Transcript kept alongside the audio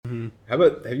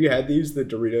have you had these, the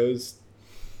Doritos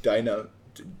Dyna,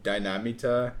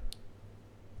 Dynamita?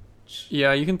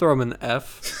 Yeah, you can throw them in the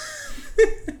F.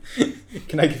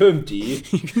 Can I give them D?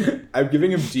 I'm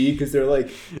giving them D because they're like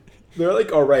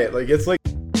all right. Like it's like.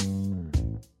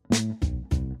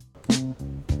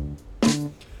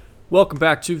 Welcome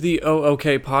back to the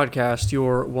OOK podcast,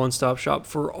 your one-stop shop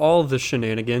for all the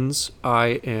shenanigans.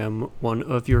 I am one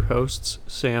of your hosts,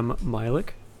 Sam Milik.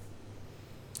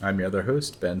 I'm your other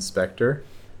host, Ben Spector,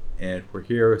 and we're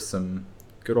here with some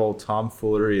good old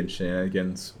tomfoolery and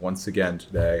shenanigans once again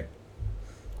today.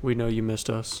 We know you missed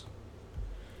us.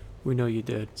 We know you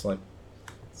did. It's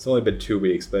only been 2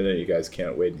 weeks, but I know you guys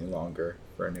can't wait any longer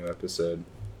for a new episode.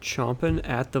 Chomping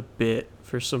at the bit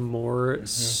for some more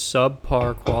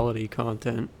subpar quality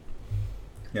content.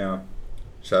 Yeah.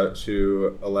 Shout out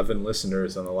to 11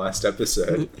 listeners on the last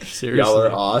episode. Seriously. Y'all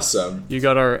are awesome. You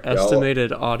got our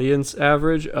estimated audience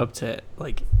average up to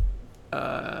like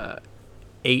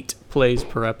 8 plays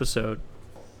per episode.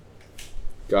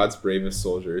 God's bravest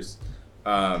soldiers.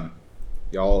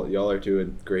 Y'all are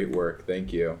doing great work.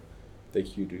 Thank you.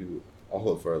 Thank you to all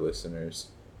of our listeners.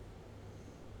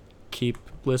 Keep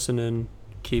listening.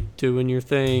 Keep doing your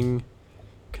thing.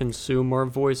 Consume our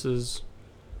voices.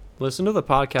 Listen to the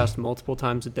podcast multiple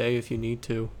times a day if you need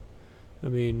to. I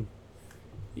mean,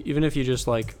 even if you just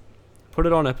like put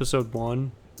it on episode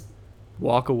 1,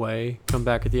 walk away, come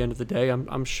back at the end of the day,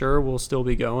 I'm sure we'll still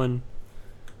be going.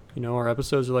 You know, our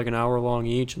episodes are like an hour long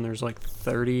each, and there's like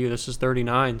 30. This is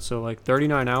 39, so like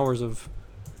 39 hours of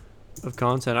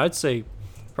content. I'd say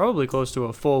probably close to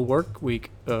a full work week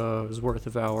is worth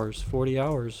of hours, 40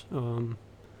 hours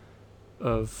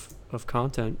of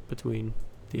content between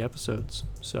the episodes.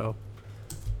 So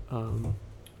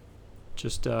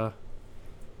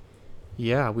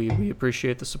we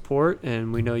appreciate the support,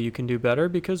 and we know you can do better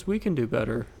because we can do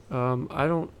better. I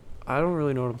don't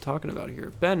really know what I'm talking about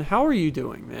here. Ben, how are you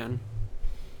doing, man?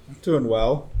 I'm doing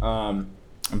well. I'm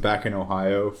back in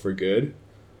Ohio for good.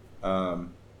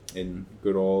 In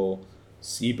good old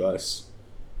C-Bus.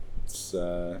 It's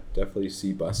definitely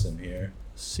C-Bussing here.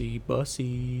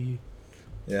 C-Bussy.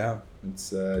 Yeah, it's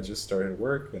just started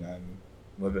work, and I'm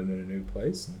living in a new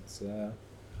place, and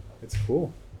it's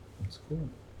cool. It's cool.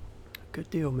 Good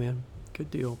deal, man.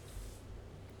 Good deal.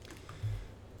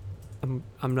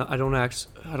 I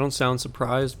don't sound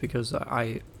surprised because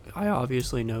I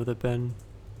obviously know that Ben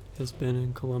has been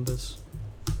in Columbus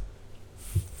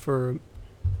for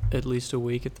at least a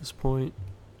week at this point.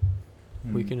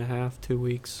 Week and a half, 2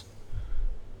 weeks.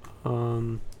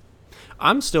 I'm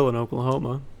still in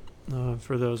Oklahoma,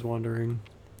 for those wondering.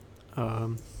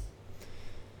 The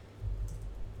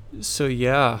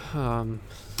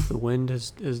wind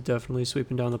is definitely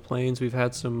sweeping down the plains. We've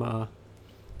had some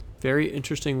very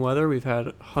interesting weather. We've had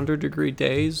 100-degree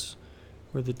days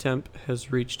where the temp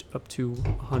has reached up to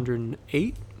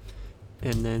 108.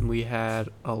 And then we had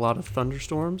a lot of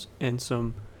thunderstorms and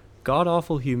some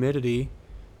god-awful humidity.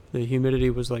 The humidity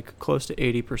was like close to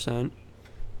 80%.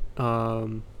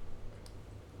 Not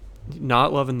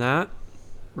loving that.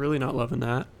 Really not loving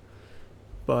that.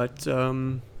 But,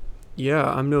 I'm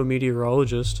no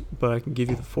meteorologist, but I can give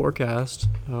you the forecast.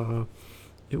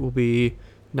 It will be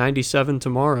 97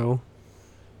 tomorrow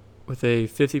with a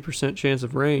 50% chance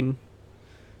of rain.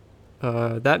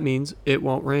 That means it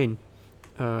won't rain.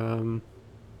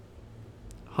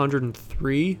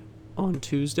 103 on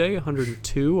Tuesday,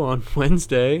 102 on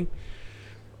Wednesday.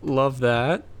 Love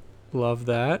that.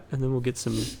 And then we'll get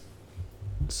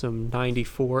some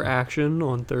 94 action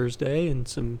on Thursday and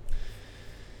some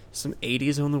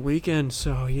 80s on the weekend.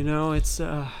 So, you know, it's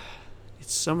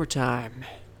summertime.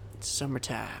 It's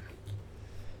summertime.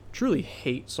 Truly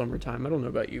hate summertime. I don't know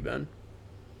about you, Ben.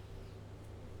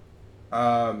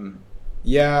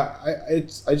 Yeah,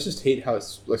 I just hate how,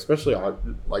 especially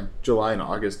like July and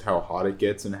August, how hot it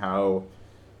gets and how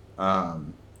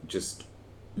just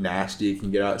nasty it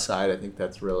can get outside. I think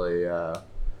that's really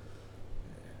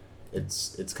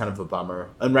it's kind of a bummer.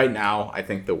 And right now, I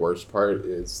think the worst part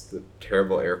is the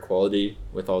terrible air quality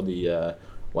with all the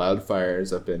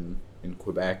wildfires up in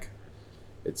Quebec.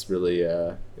 It's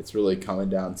really coming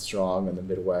down strong in the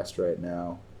Midwest right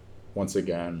now, once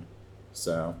again.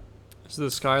 So. Is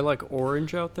the sky like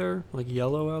orange out there? Like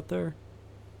yellow out there?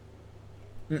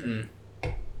 Mm-mm.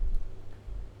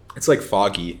 It's like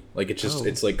foggy. Like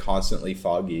it's like constantly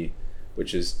foggy,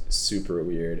 which is super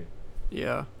weird.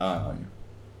 Yeah. Ugh.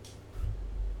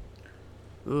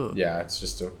 Yeah, it's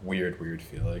just a weird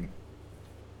feeling.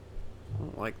 I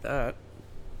don't like that.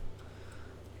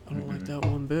 I don't like that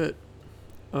one bit.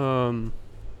 So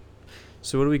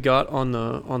what do we got on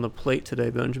the plate today,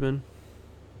 Benjamin?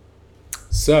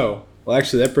 So Well,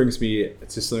 actually, that brings me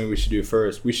to something we should do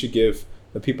first. We should give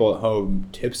the people at home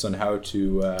tips on how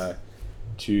to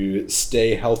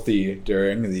stay healthy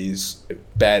during these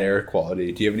bad air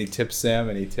quality. Do you have any tips, Sam?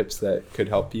 Any tips that could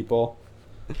help people?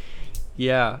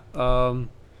 Yeah.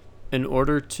 In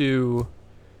order to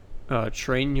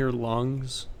train your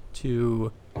lungs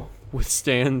to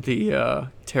withstand the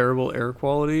terrible air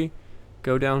quality,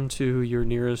 go down to your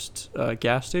nearest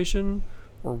gas station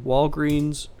or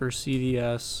Walgreens or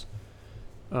CVS,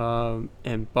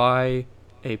 and buy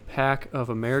a pack of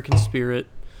American Spirit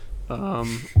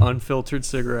unfiltered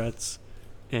cigarettes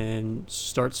and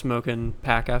start smoking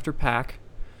pack after pack,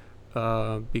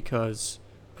 because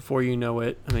before you know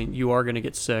it, I mean, you are going to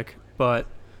get sick, but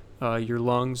your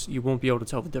lungs, you won't be able to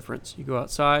tell the difference. You go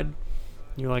outside, and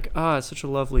you're like, it's such a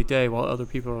lovely day, while other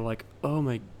people are like, oh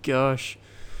my gosh,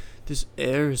 this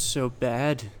air is so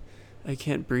bad. I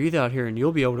can't breathe out here. And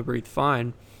you'll be able to breathe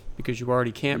fine because you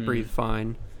already can't breathe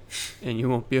fine, and you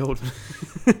won't be able to.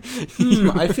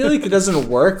 I feel like it doesn't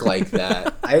work like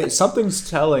that. Something's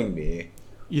telling me.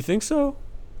 You think so?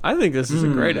 I think this is a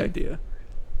great idea.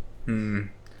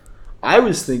 I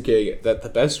was thinking that the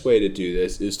best way to do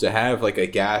this is to have like a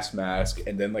gas mask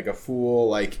and then like a full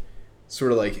like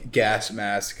sort of like gas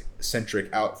mask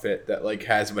centric outfit that like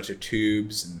has a bunch of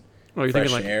tubes and you're fresh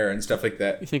thinking like air and stuff like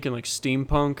that. You're thinking like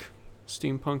steampunk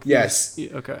Yes.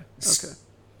 Yeah, okay.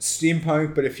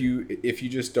 Steampunk, but if you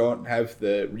just don't have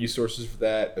the resources for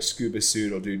that, a scuba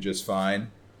suit will do just fine.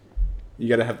 You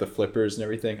got to have the flippers and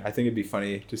everything. I think it'd be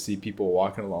funny to see people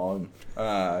walking along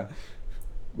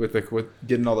with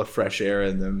getting all the fresh air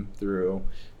in them through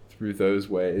those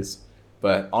ways.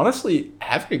 But honestly,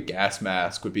 having a gas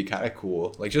mask would be kind of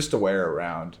cool, like just to wear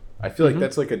around. I feel like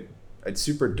that's like a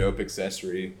super dope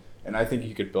accessory, and I think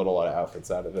you could build a lot of outfits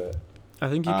out of it. I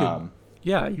think you could.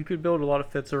 Yeah, you could build a lot of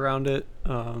fits around it.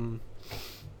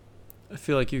 I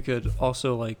feel like you could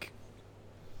also like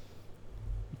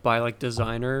buy like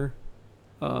designer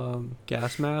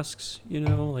gas masks. You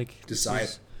know, like design.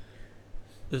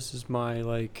 This is my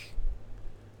like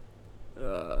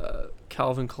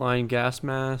Calvin Klein gas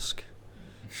mask.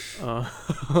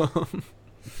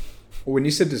 When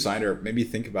you said designer, it made me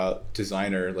think about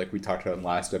designer, like we talked about in the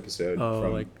last episode.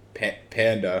 From like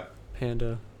Panda.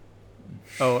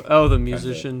 Oh, the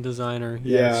musician designer.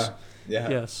 Yes. Yeah.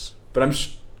 Yes. But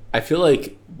I feel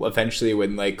like eventually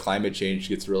when like climate change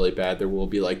gets really bad, there will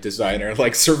be like designer,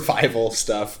 like survival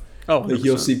stuff. Oh, like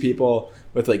you'll see people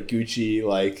with like Gucci,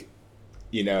 like,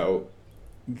 you know,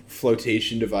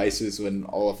 flotation devices when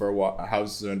all of our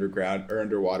houses are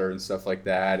underwater and stuff like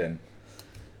that, and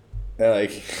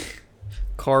like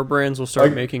car brands will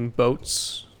start making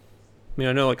boats. I mean,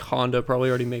 I know like Honda probably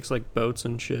already makes like boats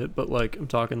and shit, but like I'm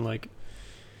talking like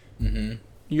you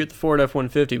get the Ford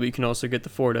F-150, but you can also get the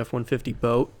Ford F-150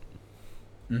 boat.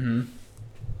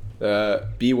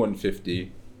 B-150.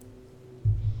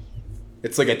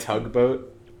 It's like a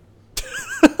tugboat.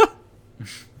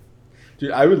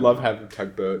 Dude, I would love having a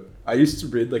tugboat. I used to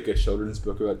read like a children's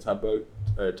book about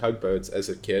tugboats as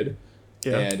a kid,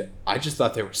 and I just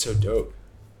thought they were so dope.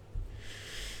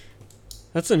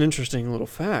 That's an interesting little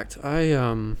fact.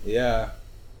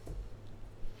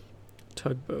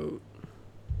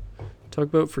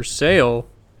 Tugboat for sale.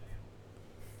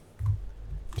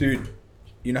 Dude,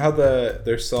 you know how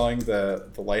they're selling the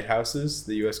lighthouses?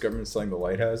 The U.S. government's selling the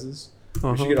lighthouses?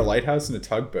 We should get a lighthouse and a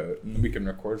tugboat, and we can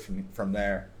record from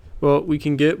there. Well, we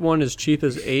can get one as cheap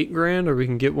as $8,000, or we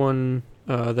can get one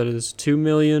that is $2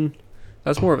 million.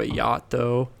 That's more of a yacht,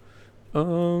 though.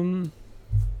 Yeah,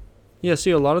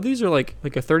 see, a lot of these are like a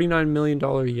 $39 million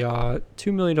yacht,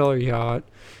 $2 million yacht,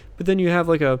 but then you have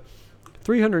like a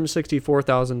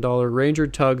 $364,000 Ranger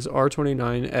Tugs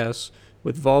R29S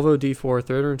with Volvo D4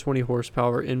 320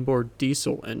 horsepower inboard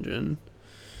diesel engine.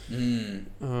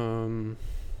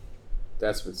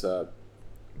 That's what's up.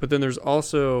 But then there's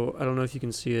also, I don't know if you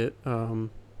can see it, a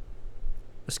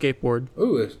skateboard.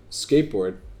 Ooh, a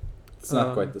skateboard. It's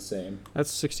not quite the same.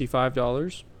 That's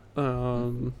 $65.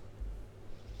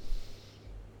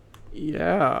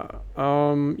 Yeah.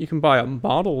 You can buy a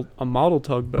model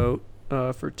tugboat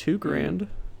for $2,000.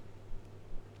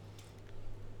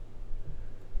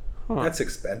 Huh. That's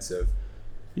expensive.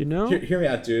 You know? Hear me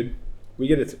out, dude. We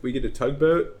get a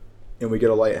tugboat and we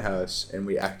get a lighthouse and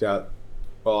we act out.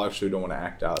 Well, actually, we don't want to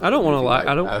act out. I don't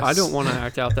want to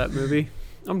act out that movie.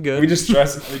 I'm good. We just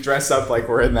dress up like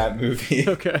we're in that movie.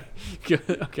 Okay, good.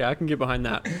 Okay, I can get behind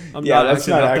that. That's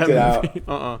not acted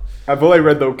out. I've only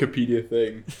read the Wikipedia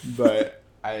thing, but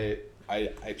I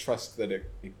trust that it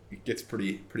gets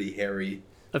pretty hairy.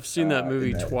 I've seen that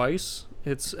movie twice.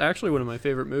 It's actually one of my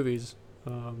favorite movies.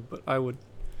 But I would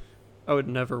I would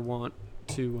never want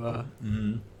to.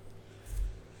 Mm-hmm.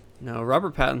 No,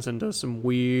 Robert Pattinson does some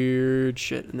weird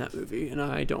shit in that movie, and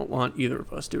I don't want either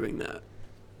of us doing that.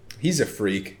 He's a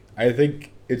freak. I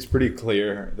think it's pretty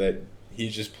clear that he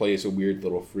just plays a weird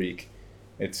little freak.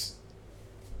 It's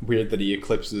weird that he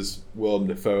eclipses Willem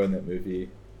Dafoe in that movie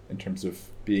in terms of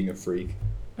being a freak.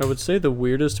 I would say the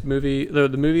weirdest movie, the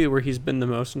movie where he's been the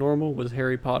most normal was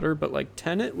Harry Potter, but like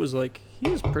Tenet was like, he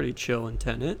was pretty chill in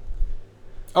Tenet.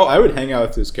 Oh, I would hang out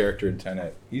with this character in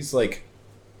Tenet. He's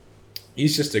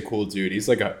just a cool dude.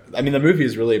 I mean, the movie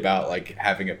is really about like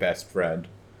having a best friend.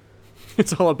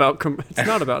 It's all about, it's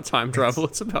not about time travel,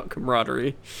 it's about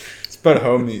camaraderie. It's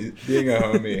about being a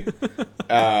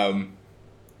homie.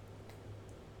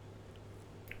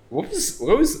 What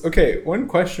was okay? One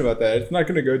question about that. It's not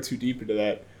going to go too deep into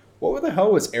that. What the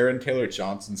hell was Aaron Taylor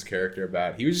Johnson's character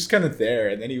about? He was just kind of there,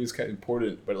 and then he was kind of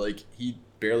important, but like he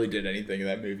barely did anything in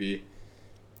that movie.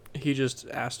 He just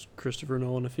asked Christopher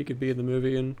Nolan if he could be in the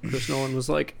movie, and Chris Nolan was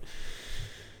like,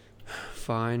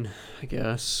 "Fine, I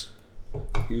guess."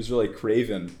 He was really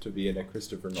craven to be in a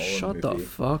Christopher Nolan movie. Shut the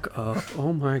fuck up!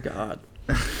 Oh my god.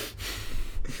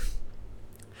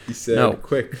 He said, no.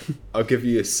 Quick, I'll give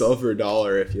you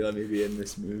 $1 if you let me be in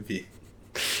this movie.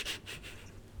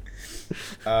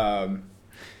 I'll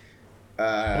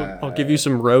give you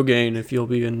some Rogaine if you'll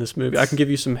be in this movie. I can give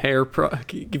you some hair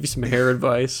give you some hair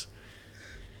advice.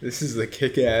 This is a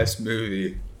kick-ass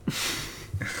movie.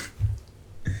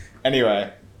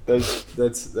 Anyway,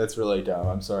 that's really dumb.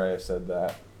 I'm sorry I said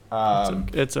that.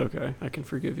 It's okay. I can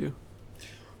forgive you.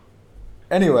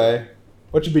 Anyway,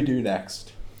 what should we do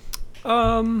next? Do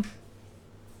you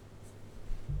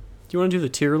want to do the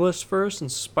tier list first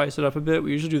and spice it up a bit?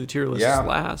 We usually do the tier list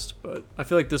last, but I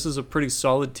feel like this is a pretty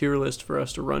solid tier list for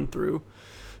us to run through.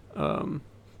 A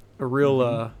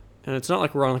real, and it's not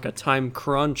like we're on like a time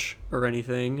crunch or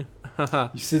anything.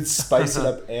 You said spice it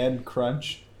up and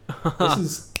crunch. This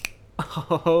is.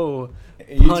 Oh,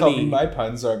 you tell me my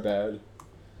puns are bad.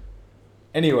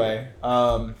 Anyway,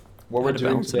 what we're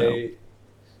doing today.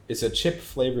 It's a chip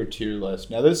flavor tier list.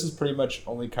 Now, this is pretty much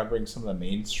only covering some of the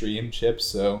mainstream chips,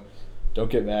 so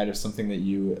don't get mad if something that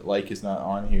you like is not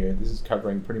on here. This is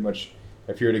covering pretty much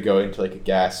if you were to go into like a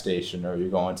gas station or you're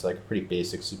going to like a pretty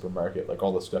basic supermarket, like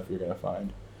all the stuff you're going to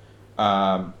find.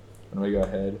 When we go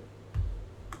ahead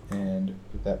and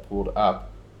get that pulled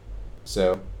up.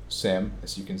 So, Sam,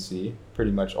 as you can see,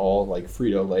 pretty much all like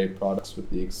Frito-Lay products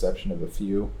with the exception of a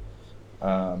few.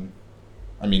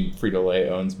 I mean, Frito-Lay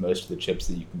owns most of the chips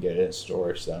that you can get at a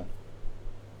store, so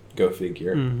go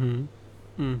figure.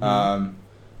 But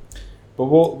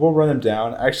we'll run them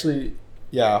down. Actually,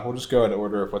 yeah, we'll just go in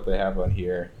order of what they have on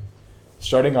here.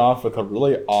 Starting off with a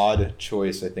really odd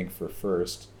choice, I think, for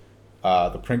first,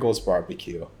 the Pringles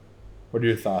barbecue. What are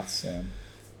your thoughts, Sam?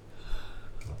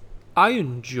 I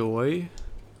enjoy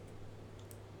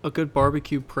a good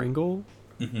barbecue Pringle.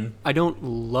 I don't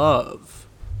love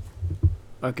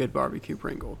a good barbecue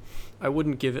Pringle. I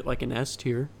wouldn't give it like an S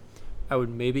tier. I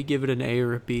would maybe give it an A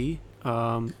or a B.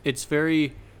 It's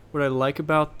very, what I like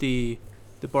about the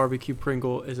barbecue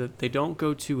Pringle is that they don't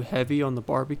go too heavy on the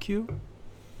barbecue.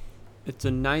 It's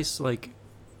a nice like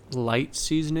light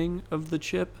seasoning of the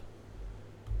chip,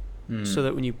 so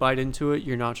that when you bite into it,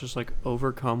 you're not just like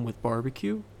overcome with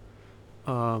barbecue.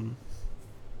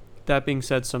 That being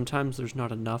said, sometimes there's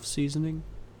not enough seasoning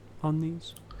on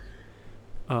these.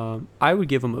 I would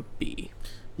give them a B.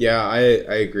 Yeah, I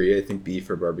agree. I think B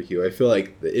for barbecue. I feel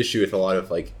like the issue with a lot of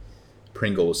like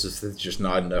Pringles is there's just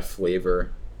not enough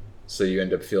flavor, so you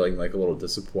end up feeling like a little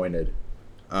disappointed.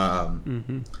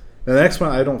 The next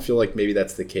one, I don't feel like maybe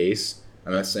that's the case.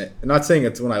 I'm not saying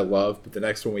it's one I love, but the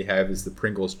next one we have is the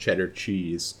Pringles cheddar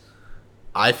cheese.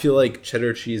 I feel like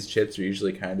cheddar cheese chips are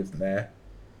usually kind of meh.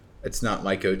 It's not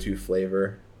my go-to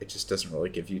flavor. It just doesn't really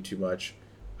give you too much.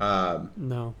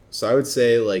 No. So I would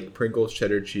say like Pringles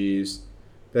cheddar cheese,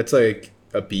 that's like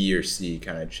a B or C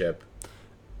kind of chip.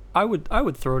 I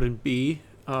would throw it in B.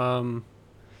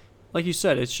 Like you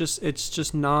said, it's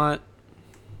just not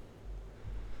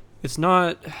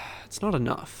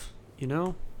enough, you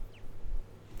know?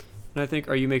 And I think,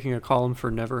 are you making a column for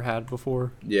never had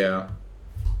before? Yeah.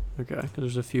 Okay, 'cause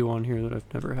there's a few on here that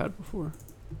I've never had before.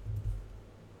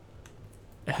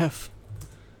 F.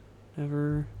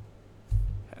 Never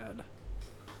had.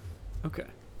 Okay.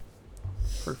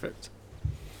 Perfect.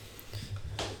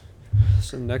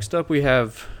 So next up we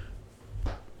have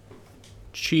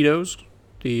Cheetos,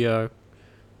 the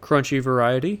crunchy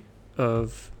variety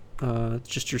of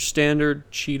just your standard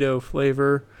Cheeto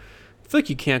flavor. I feel like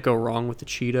you can't go wrong with the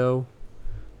Cheeto.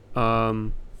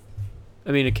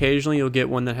 I mean, occasionally you'll get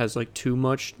one that has like too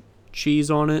much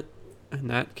cheese on it, and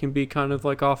that can be kind of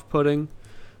like off-putting.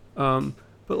 But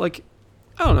like,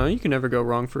 I don't know, you can never go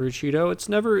wrong for a Cheeto.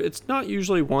 It's not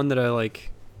usually one that I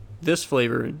like. This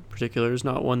flavor in particular is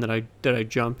not one that I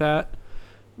jump at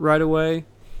right away.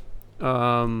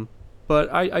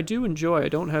 But I do enjoy. I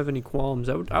don't have any qualms.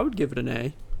 I would give it an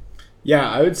A. Yeah,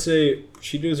 I would say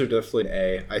Cheetos are definitely an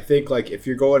A. I think like if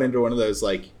you're going into one of those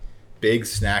like big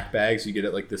snack bags you get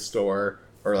at like the store,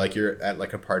 or like you're at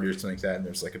like a party or something like that, and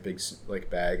there's like a big like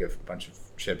bag of a bunch of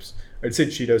chips, I'd say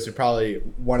Cheetos are probably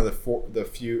one of the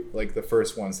few, like the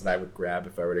first ones that I would grab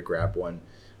if I were to grab one.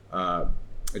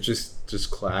 It's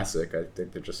just classic. I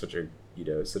think they're just such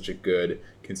a good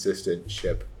consistent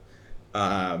chip.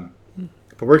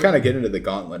 But we're kind of getting into the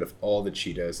gauntlet of all the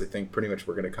Cheetos. I think pretty much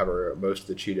we're going to cover most of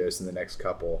the Cheetos in the next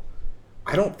couple.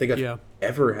 I don't think I've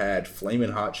ever had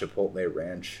Flamin' Hot Chipotle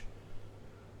Ranch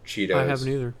Cheetos. I haven't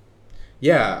either.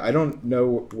 Yeah, I don't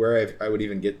know where I would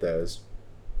even get those.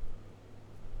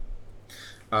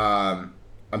 I'm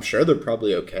sure they're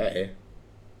probably okay.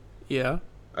 Yeah.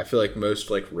 I feel like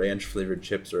most like ranch flavored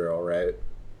chips are all right.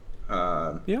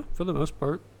 Yeah, for the most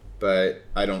part. But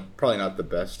probably not the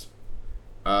best.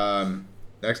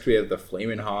 Next we have the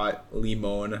Flamin' Hot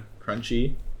Limon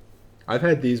Crunchy. I've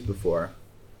had these before.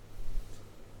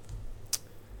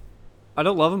 I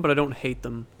don't love them, but I don't hate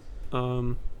them.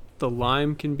 The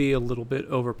lime can be a little bit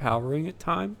overpowering at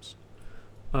times.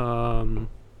 I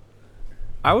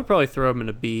would probably throw them in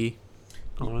a B.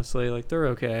 Honestly, like they're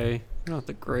okay. They're not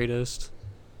the greatest.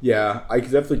 Yeah, I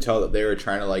could definitely tell that they were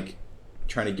trying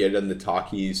to get in the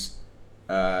Takis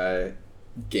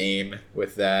game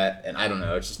with that, and I don't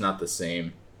know, it's just not the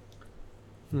same.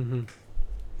 Mm-hmm.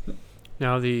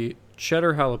 Now the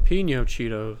cheddar jalapeno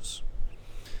Cheetos.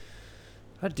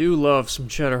 I do love some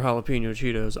cheddar jalapeno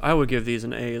Cheetos. I would give these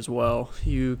an A as well.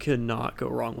 You cannot go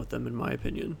wrong with them, in my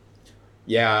opinion.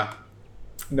 Yeah.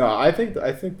 No, I think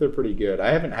they're pretty good.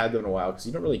 I haven't had them in a while because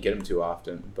you don't really get them too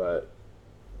often, but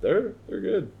they're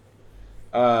good.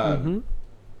 How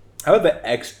about the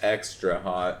extra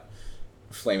hot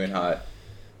Flamin' Hot?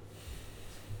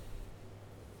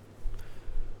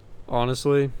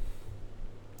 Honestly,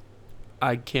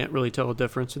 I can't really tell a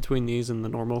difference between these and the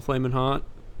normal Flamin' Hot.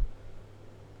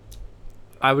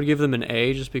 I would give them an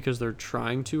A just because they're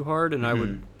trying too hard,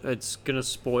 and it's gonna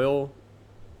spoil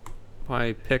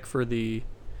my pick for the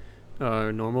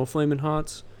normal Flamin'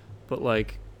 Hots, but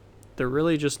like they're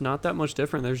really just not that much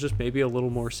different. There's just maybe a little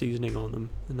more seasoning on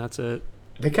them, and that's it.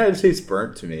 They kind of taste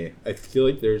burnt to me. I feel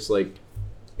like there's like,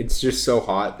 it's just so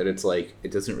hot that it's like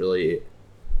it doesn't really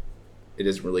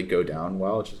go down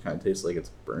well. It just kind of tastes like it's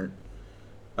burnt.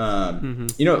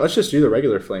 Let's just do the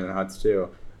regular Flamin' Hots too.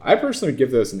 I personally would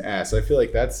give those an S. I feel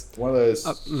like that's one of those.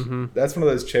 That's one of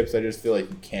those chips I just feel like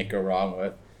you can't go wrong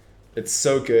with. It's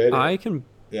so good. I can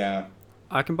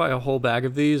buy a whole bag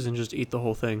of these and just eat the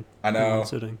whole thing. I know. In one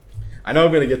sitting. I know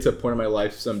I'm gonna get to a point in my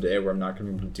life someday where I'm not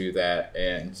gonna be able to do that,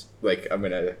 and like I'm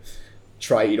gonna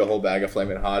try eat a whole bag of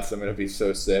Flamin' Hots. I'm gonna be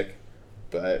so sick,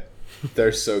 but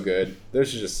they're so good.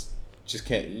 There's you just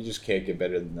can't get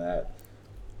better than that.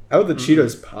 How about the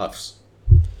Cheetos Puffs?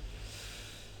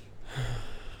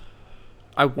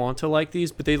 I want to like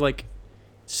these, but they like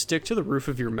stick to the roof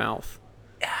of your mouth,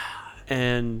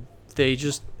 and they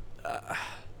just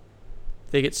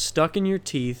they get stuck in your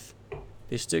teeth.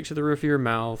 They stick to the roof of your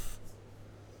mouth.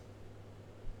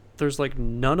 There's like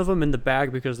none of them in the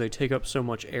bag because they take up so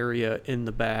much area in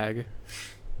the bag.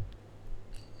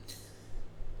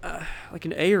 Like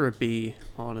an A or a B,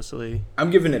 honestly.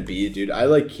 I'm giving it B, dude.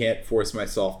 I can't force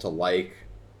myself to like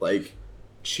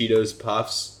Cheetos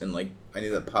Puffs, and like I need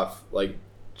to puff like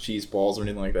cheese balls or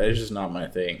anything like that. It's just not my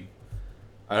thing.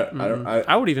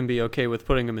 I would even be okay with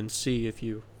putting them in C if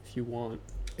you want.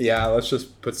 Yeah, let's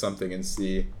just put something in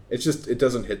C. It's just it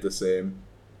doesn't hit the same.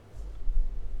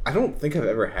 I don't think I've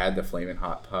ever had the Flamin'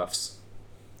 Hot Puffs.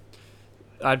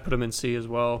 I'd put them in C as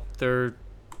well.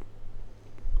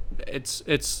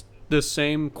 It's the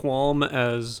same qualm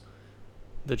as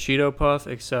the Cheeto Puff,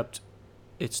 except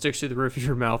it sticks to the roof of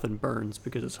your mouth and burns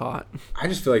because it's hot. I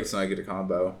just feel like it's not a good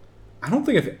combo. I don't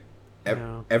think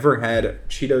I've ever had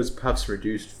Cheetos Puffs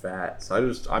reduced fat, so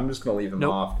I'm just gonna leave them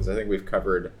off because I think we've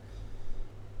covered.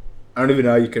 I don't even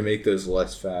know how you can make those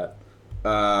less fat.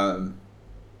 Have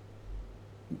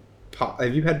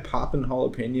you had Poppin'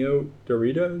 Jalapeno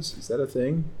Doritos? Is that a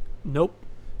thing? Nope.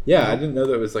 Yeah, I didn't know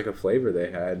that was like a flavor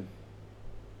they had.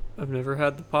 I've never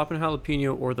had the Poppin'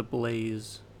 Jalapeno or the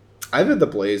Blaze. I've had the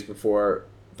Blaze before.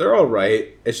 They're all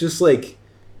right. It's just like,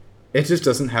 it just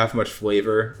doesn't have much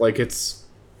flavor. Like it's,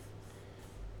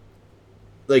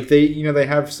 like they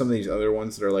have some of these other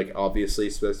ones that are like obviously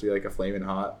supposed to be like a Flamin'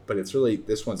 Hot, but it's really,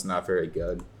 this one's not very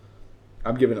good.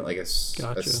 I'm giving it like a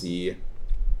Gotcha. C.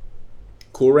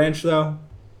 Cool Ranch though,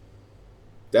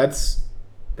 that's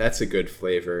a good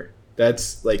flavor.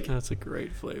 That's like That's a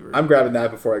great flavor. I'm grabbing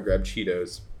that before I grab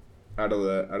Cheetos out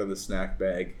of the snack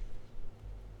bag.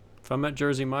 If I'm at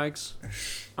Jersey Mike's,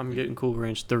 I'm getting Cool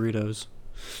Ranch Doritos.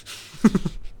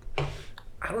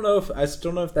 I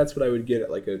still don't know if that's what I would get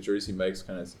at like a Jersey Mike's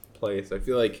kind of place. I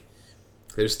feel like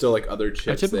there's still like other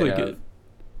chips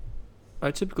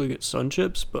I typically get Sun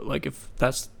Chips, but like if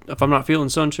I'm not feeling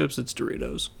Sun Chips, it's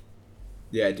Doritos.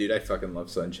 Yeah, dude, I fucking love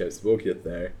Sun Chips. We'll get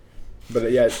there.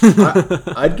 But yeah,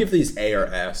 I'd give these A or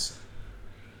S.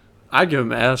 I'd give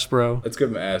them S, bro. Let's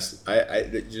give them S.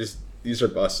 These are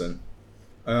bussin'.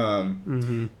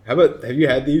 Mm-hmm. How about, have you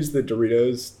had these, the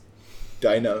Doritos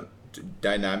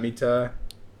Dynamita?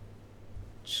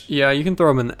 Yeah, you can throw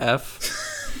them in the F.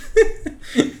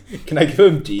 Can I give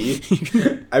them D?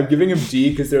 I'm giving them D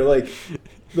because they're like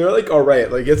all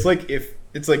right. Like it's like if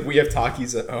it's like we have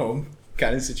Takis at home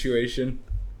kind of situation.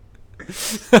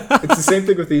 It's the same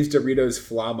thing with these Doritos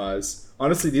Flamas.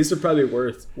 Honestly, these are probably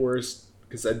worse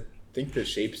because I think the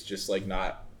shape's just like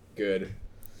not good.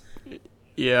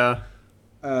 Yeah.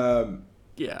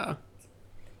 Yeah.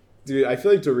 Dude, I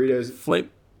feel like Doritos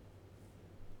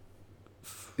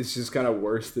it's just kind of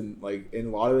worse than, like, in a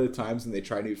lot of the times when they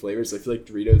try new flavors, I feel like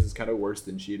Doritos is kind of worse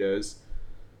than Cheetos.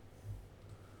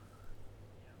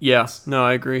 Yeah, no,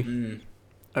 I agree.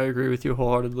 I agree with you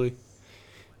wholeheartedly.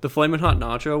 The Flamin' Hot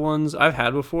Nacho ones I've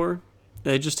had before.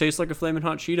 They just taste like a Flamin'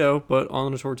 Hot Cheeto, but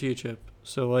on a tortilla chip.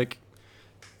 So, like,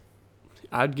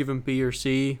 I'd give them B or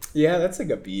C. Yeah, that's like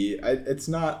a B. It's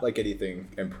not, like, anything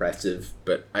impressive,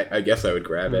 but I guess I would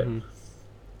grab it.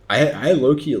 I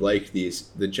low-key like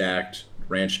the Jacked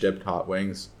ranch dipped hot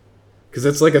wings because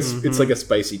it's like a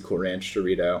spicy Cool Ranch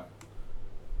Dorito.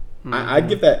 I'd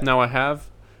give that. Now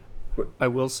I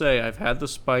will say I've had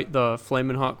the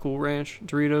Flamin' Hot Cool Ranch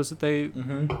Doritos that they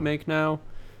make now.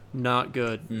 Not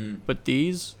good. But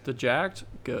these, the Jacked,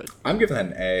 good. I'm giving that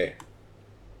an A.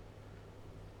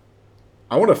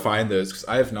 I want to find those because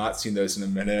I have not seen those in a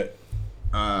minute.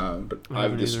 But I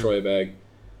have a destroy bag.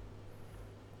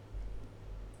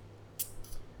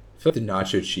 I feel like the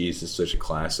nacho cheese is such a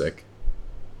classic.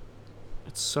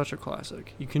 It's such a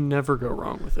classic. You can never go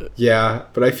wrong with it. Yeah,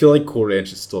 but I feel like Cool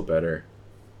Ranch is still better.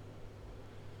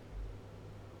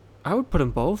 I would put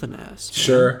them both in S.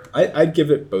 Sure, I'd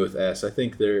give it both S. I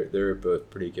think they're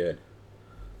both pretty good.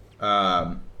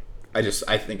 I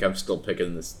think I'm still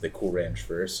picking the Cool Ranch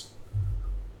first.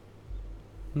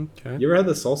 Okay. You ever had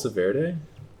the Salsa Verde?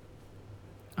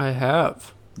 I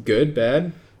have. Good,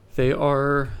 bad?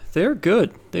 They're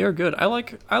good. They are good. I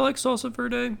like Salsa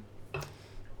Verde.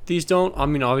 These don't. I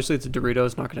mean, obviously it's a Dorito.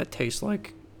 It's not gonna taste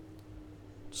like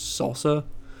salsa,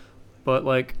 but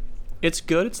like it's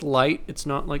good. It's light. It's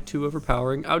not like too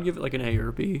overpowering. I would give it like an A or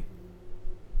a B.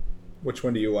 Which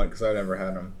one do you want? Because I've never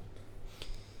had them.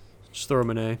 Just throw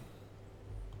them an A.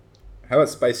 How about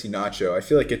spicy nacho? I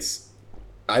feel like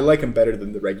I like them better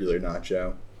than the regular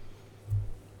nacho.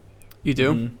 You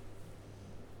do?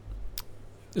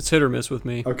 It's hit or miss with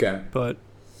me. Okay. But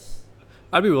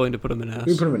I'd be willing to put them in S.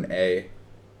 We put them in A.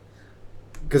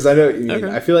 Because I know what you mean.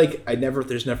 Okay. I feel like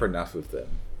there's never enough of them.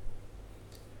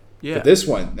 Yeah. But this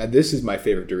is my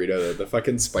favorite Dorito, the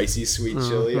fucking spicy sweet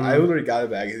chili. I literally got a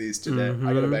bag of these today.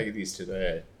 I got a bag of these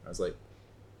today. I was like...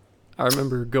 I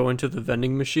remember going to the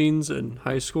vending machines in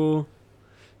high school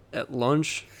at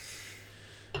lunch,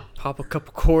 pop a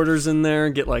couple quarters in there,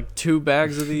 get like 2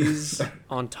 bags of these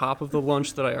on top of the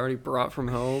lunch that I already brought from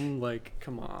home. Like,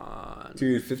 come on.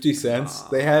 Dude, 50 cents.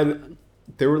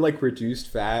 They were like reduced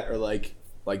fat or like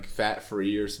fat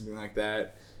free or something like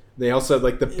that. They also had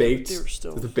like the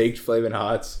baked Flamin'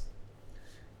 Hots.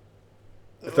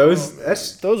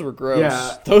 Those were gross.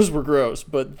 Yeah. Those were gross.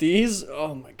 But these,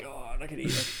 oh my god, I could eat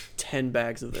like 10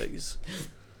 bags of these.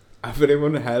 If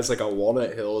anyone has like a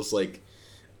Walnut Hills like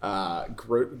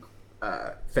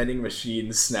vending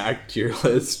machine snack tier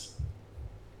list,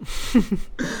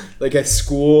 like a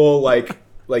school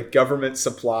like government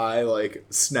supply like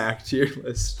snack tier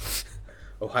list,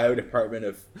 Ohio Department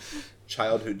of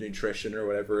Childhood Nutrition or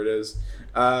whatever it is,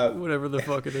 whatever the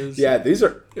fuck it is. Yeah, these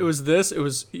are. It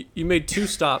was you made 2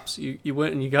 stops. You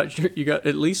went and you got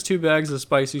at least 2 bags of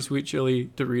spicy sweet chili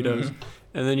Doritos.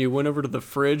 And then you went over to the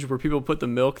fridge where people put the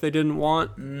milk they didn't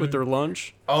want with their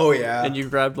lunch. Oh, yeah. And you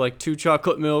grabbed like 2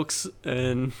 chocolate milks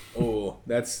and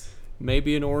that's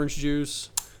maybe an orange juice.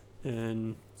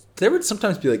 And there would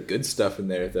sometimes be like good stuff in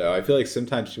there, though. I feel like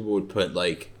sometimes people would put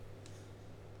like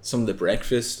some of the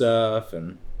breakfast stuff,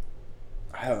 and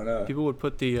I don't know. People would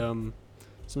put the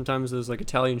sometimes those like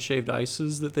Italian shaved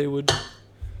ices that they would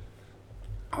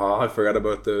Oh, I forgot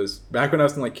about those. Back when I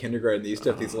was in like kindergarten, they used to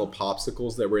have these little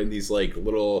popsicles that were in these like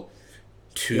little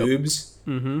tubes.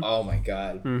 Yep. Mm-hmm. Oh my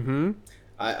god. Mm-hmm.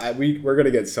 We're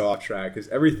gonna get so off track because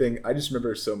everything. I just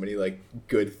remember so many like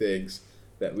good things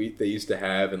that they used to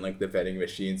have and like the vending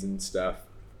machines and stuff.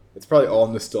 It's probably all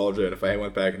nostalgia, and if I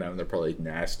went back now, they're probably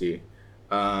nasty.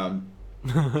 But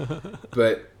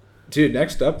dude,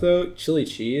 next up though, chili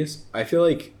cheese. I feel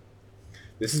like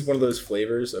this is one of those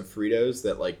flavors of Fritos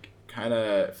that like kind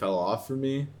of fell off for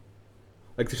me.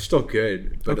 Like they're still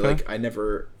good, but Okay. like I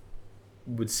never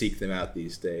would seek them out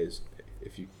these days.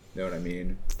 If you know what I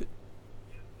mean.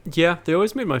 Yeah, they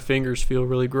always made my fingers feel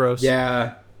really gross.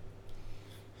 Yeah,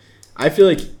 I feel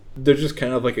like they're just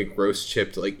kind of like a gross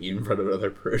chip to like eat in front of another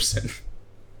person.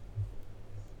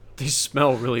 They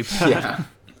smell really bad. Yeah.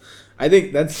 I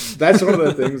think that's one of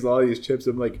the things with all these chips.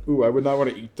 I'm like, ooh, I would not want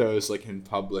to eat those like in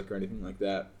public or anything like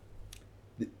that.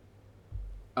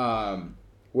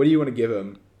 What do you want to give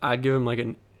them? I'd give him like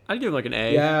an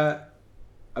A. Yeah,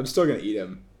 I'm still gonna eat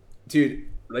them, dude.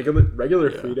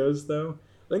 Regular Yeah. Fritos though.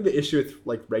 I think the issue with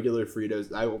like regular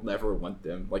Fritos, I will never want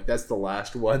them. Like that's the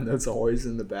last one that's always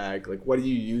in the bag. Like, what do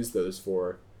you use those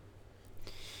for?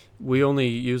 We only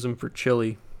use them for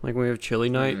chili. Like when we have chili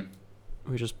night,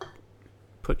 we just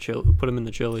put them in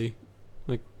the chili,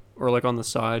 like or like on the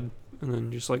side, and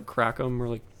then just like crack them or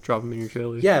like drop them in your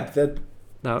chili. Yeah, but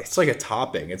No, it's like a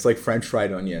topping. It's like French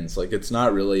fried onions. Like it's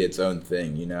not really its own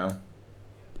thing, you know.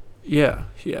 yeah.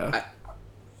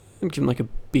 I'd give him like a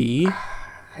B.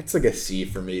 It's like a C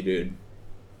for me, dude.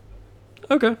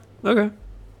 Okay.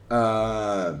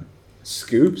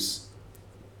 Scoops.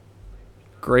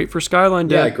 Great for Skyline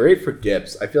Yeah, Dip. great for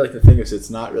Gips. I feel like the thing is it's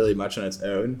not really much on its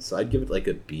own, so I'd give it like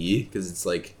a B because it's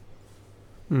like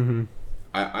Mm-hmm.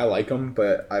 I like them,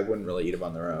 but I wouldn't really eat them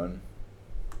on their own.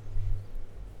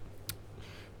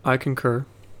 I concur.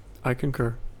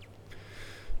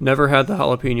 Never had the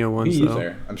jalapeno ones Me though.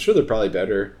 either. I'm sure they're probably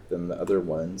better than the other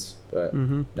ones, but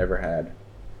Mm-hmm. never had.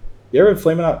 You ever had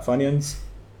Flamin' Hot Funyuns?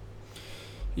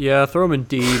 Yeah, throw them in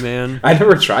D, man. I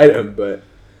never tried them, but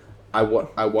I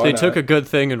want. They took a good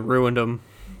thing and ruined them.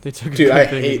 Dude, I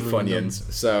hate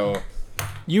Funyuns. So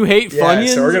You hate yeah,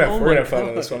 Funyuns? so we're Oh gonna my fight on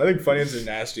God. this one. I think Funyuns are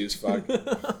nasty as fuck.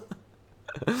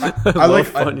 I love like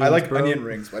Funyuns, I like bro. onion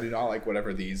rings, but I do not like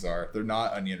whatever these are. They're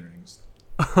not onion rings.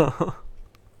 I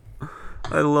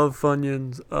love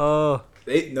Funyuns. Oh,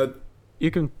 They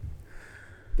you can.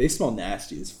 smell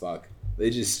nasty as fuck. They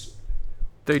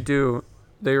do.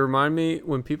 They remind me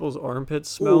when people's armpits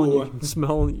smell, and Ooh. you can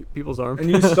smell people's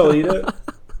armpits. And you still eat it?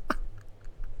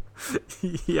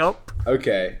 Yep.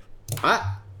 Okay.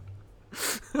 I'll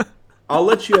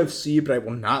let you have C, but I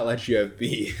will not let you have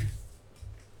B.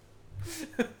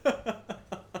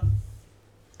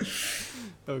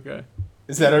 Okay.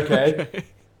 Is that okay? Okay.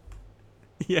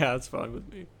 Yeah, that's fine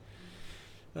with me.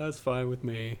 That's fine with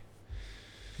me.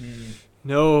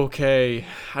 No, okay.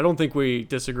 I don't think we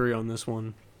disagree on this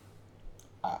one.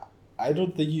 I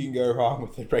don't think you can go wrong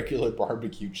with a regular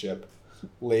barbecue chip,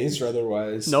 Lay's or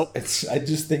otherwise. Nope. I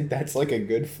just think that's like a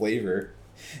good flavor.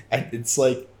 And it's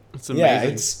like, It's yeah,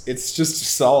 amazing. it's just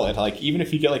solid. Like even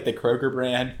if you get like the Kroger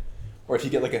brand, or if you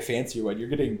get like a fancier one, you're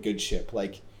getting good chip.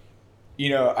 Like, you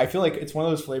know, I feel like it's one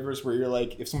of those flavors where you're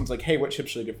like, if someone's like, "Hey, what chip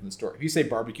should I get from the store?" If you say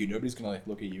barbecue, nobody's gonna like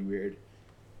look at you weird.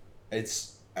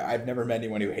 I've never met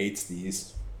anyone who hates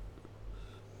these.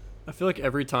 I feel like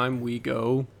every time we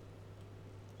go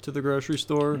to the grocery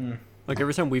store, like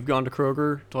every time we've gone to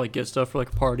Kroger to like get stuff for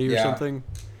like a party or Yeah. something,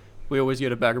 we always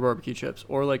get a bag of barbecue chips.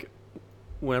 Or like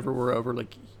whenever we're over,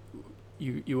 like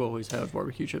you always have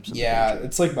barbecue chips. In the Yeah, pantry.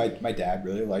 it's like my dad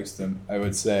really likes them. I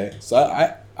would say so.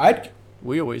 I'd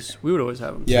we would always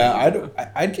have them. yeah too.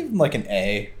 I'd give them like an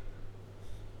A.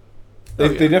 Oh,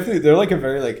 They yeah. definitely they're like a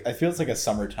very like I feel it's like a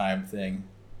summertime thing,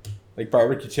 like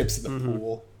barbecue chips at the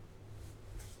pool.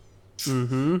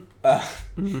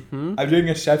 Mm-hmm. I'm doing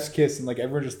a chef's kiss and like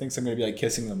everyone just thinks I'm gonna be like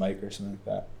kissing the mic or something like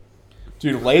that.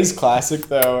 Dude, Lay's classic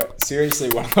though, seriously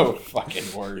one of the fucking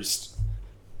worst.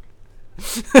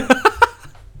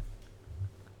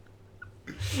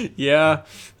 Yeah,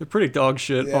 they're pretty dog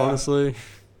shit, Yeah. honestly.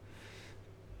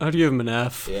 I'd give them an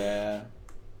F. Yeah.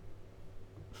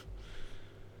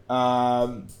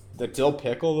 The dill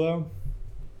pickle though.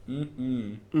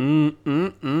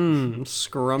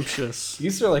 Scrumptious.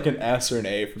 These are like an S or an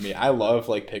A for me. I love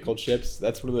like pickle chips.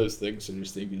 That's one of those things I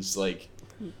just think is like,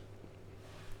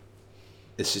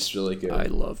 it's just really good. I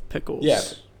love pickles. Yeah.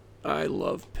 I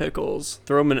love pickles.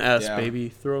 Throw them an S, Yeah. baby.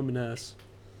 Throw them an S.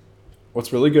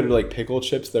 What's really good are like pickle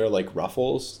chips that are like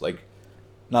Ruffles, like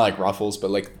not like Ruffles, but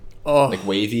like Oh,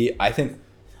 wavy. I think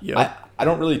yeah. I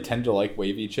don't really tend to like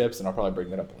wavy chips, and I'll probably bring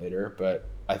that up later. But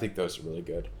I think those are really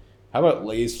good. How about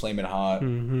Lay's Flamin' Hot?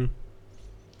 Mm-hmm.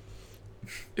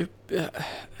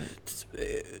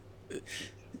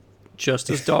 Just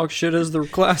as dog shit as the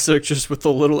classic, just with a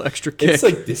little extra kick. It's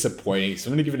like disappointing. So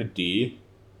I'm gonna give it a D.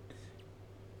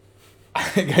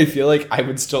 I feel like I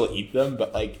would still eat them,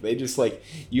 but like they just like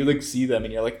you like see them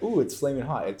and you're like, ooh, it's Flamin'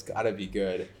 Hot. It's gotta be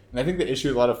good. And I think the issue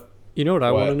with a lot of You know what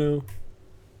I want to know?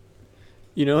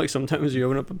 You know, like sometimes you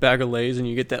open up a bag of Lay's and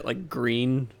you get that like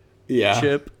green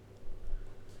chip.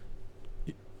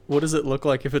 What does it look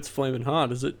like if it's Flamin'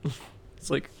 Hot? Is it? It's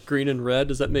like green and red.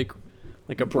 Does that make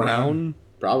like a brown?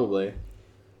 Probably.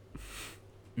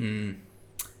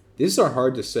 These are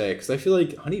hard to say because I feel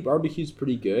like honey barbecue is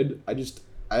pretty good.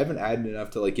 I haven't added enough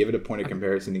to like give it a point of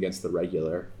comparison against the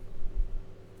regular.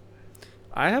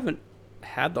 I haven't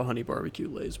had the honey barbecue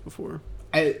Lay's before.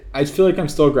 I feel like I'm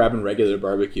still grabbing regular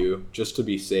barbecue just to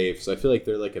be safe. So I feel like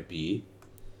they're like a B.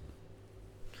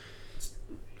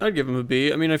 I'd give them a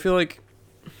B. I mean, I feel like,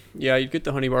 yeah, you'd get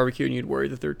the honey barbecue and you'd worry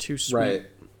that they're too sweet. Right.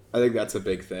 I think that's a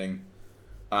big thing.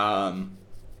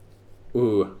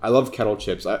 Ooh, I love kettle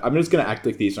chips. I'm just gonna act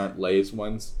like these aren't Lay's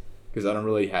ones because I don't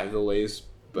really have the Lay's,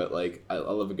 but like I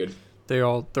love a good. They're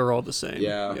all the same.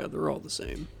 Yeah, they're all the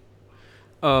same.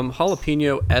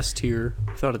 Jalapeno S tier,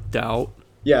 without a doubt.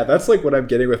 Yeah, that's like what I'm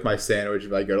getting with my sandwich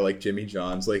if I go to like Jimmy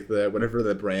John's, like the whatever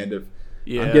the brand of.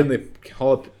 Yeah. I'm getting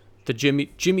the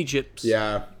Jimmy chips.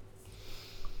 Yeah.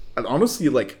 And honestly,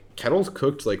 like kettle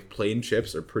cooked like plain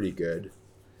chips are pretty good.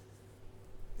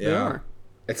 Yeah. They are.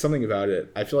 It's something about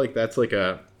it. I feel like that's like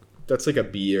a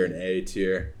B or an A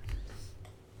tier.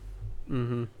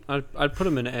 Mm-hmm. I'd put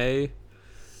them in A.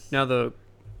 Now the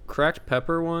cracked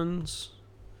pepper ones,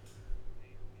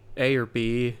 A or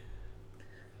B.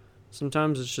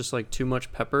 Sometimes it's just like too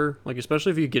much pepper. Like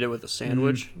especially if you get it with a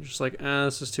sandwich, you're just like,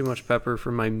 this is too much pepper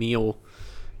for my meal.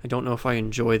 I don't know if I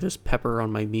enjoy this pepper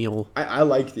on my meal. I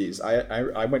like these.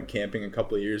 I went camping a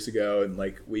couple of years ago and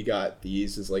like we got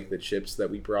these as like the chips that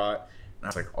we brought. And I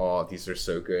was like, oh, these are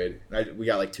so good. And we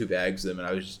got like 2 bags of them and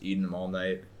I was just eating them all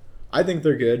night. I think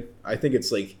they're good. I think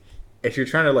it's like, if you're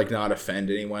trying to like not offend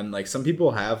anyone, like some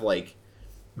people have like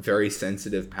very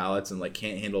sensitive palates and like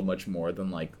can't handle much more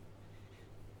than like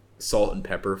salt and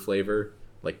pepper flavor,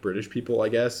 like British people, I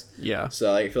guess. Yeah.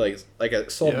 So I feel like a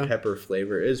salt and pepper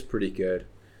flavor is pretty good,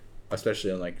 especially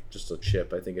on like just a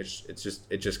chip. I think it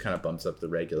just kind of bumps up the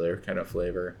regular kind of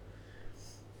flavor.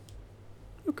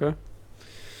 Okay.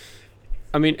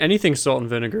 I mean, anything salt and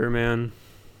vinegar, man.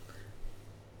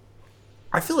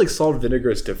 I feel like salt and vinegar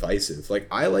is divisive. Like,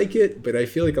 I like it, but I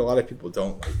feel like a lot of people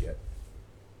don't like it.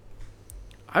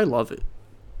 I love it.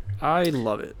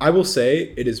 I will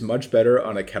say it is much better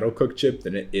on a kettle cooked chip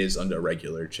than it is on a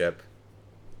regular chip.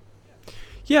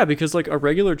 Yeah, because like a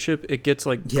regular chip, it gets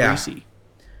like greasy.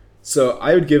 So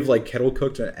I would give like kettle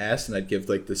cooked an S, and I'd give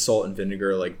like the salt and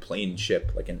vinegar like plain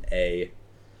chip like an A.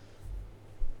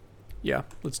 Yeah,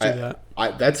 let's do that.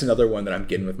 That's another one that I'm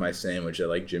getting with my sandwich at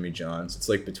like Jimmy John's. It's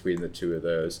like between the two of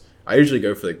those. I usually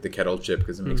go for like the kettle chip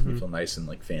because it makes me feel nice and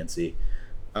like fancy,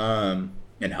 and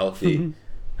healthy.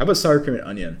 How about sour cream and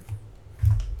onion?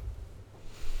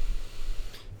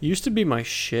 Used to be my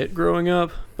shit growing up,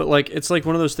 but like it's like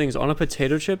one of those things on a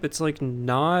potato chip. It's like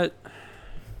not.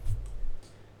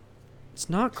 It's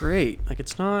not great. Like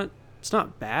it's not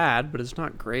bad, but it's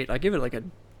not great. I give it like a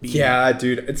B. Yeah,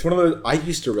 dude, it's one of those. I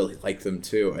used to really like them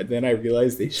too, and then I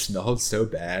realized they smelled so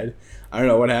bad. I don't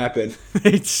know what happened.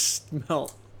 They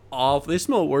smell awful. They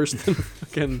smell worse than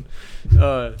fucking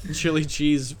chili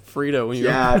cheese Frito. When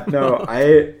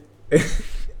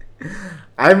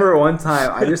I remember one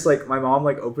time I just like my mom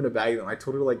like opened a bag of them. I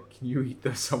told her like, can you eat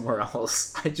those somewhere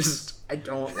else? I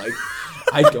don't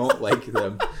like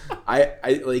them. I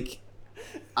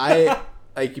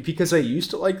like because I used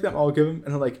to like them. I'll give them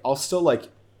and like I'll still like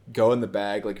go in the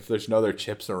bag like if there's no other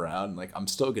chips around. Like I'm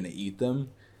still gonna eat them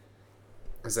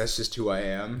because that's just who I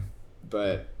am.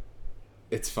 But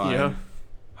it's fine. Yeah.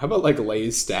 How about like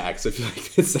Lay's stacks? I feel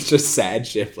like it's such a sad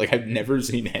chip. Like I've never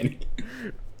seen any.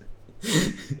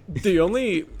 The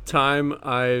only time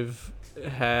I've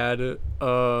had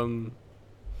a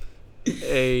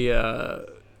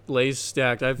Lay's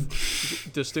stacked,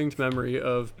 I've distinct memory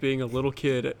of being a little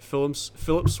kid at Phillips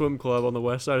Swim Club on the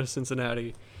west side of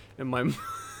Cincinnati, and my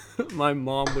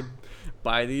mom would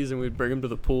buy these and we'd bring them to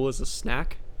the pool as a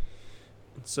snack.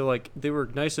 So like they were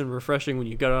nice and refreshing when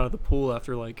you got out of the pool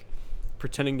after like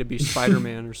pretending to be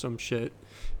Spider-Man or some shit,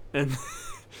 and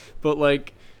but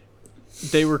like.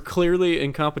 They were clearly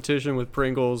in competition with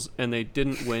Pringles, and they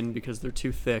didn't win because they're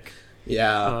too thick.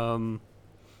 Yeah.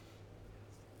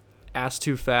 Ass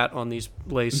too fat on these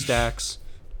Lay's stacks.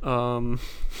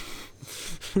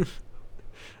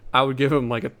 I would give them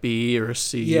like a B or a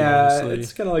C. Yeah, honestly.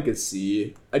 it's kind of like a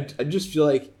C. I just feel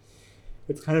like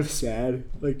it's kind of sad,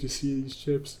 like, to see these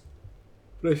chips.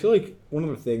 But I feel like one of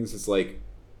the things is, like,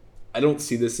 I don't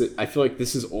see this. I feel like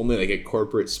this is only, like, a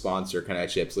corporate sponsor kind of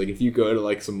chips. Like, if you go to,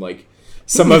 like, some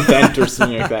event or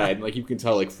something like that, and, like, you can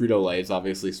tell, like, Frito-Lay's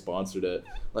obviously sponsored it.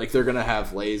 Like, they're going to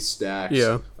have Lay's stacks,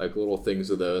 like, little things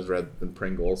of those rather than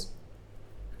Pringles.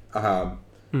 I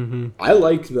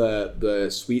like the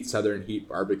Sweet Southern Heat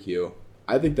barbecue.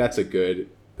 I think that's a good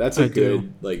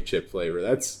like, chip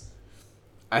flavor.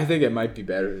 I think it might be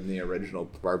better than the original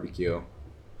barbecue,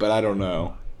 but I don't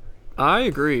know. I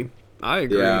agree.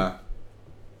 Yeah.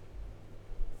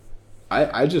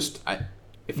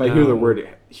 If I hear the word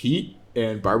heat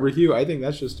and barbecue, I think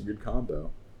that's just a good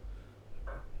combo.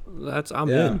 I'm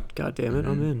in. God damn it,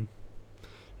 I'm in.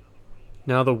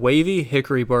 Now the wavy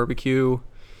hickory barbecue.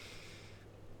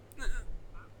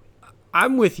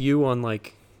 I'm with you on,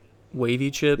 like,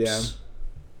 wavy chips. Yeah.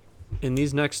 In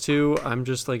these next two, I'm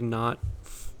just, like, not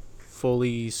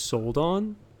fully sold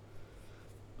on.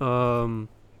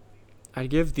 I'd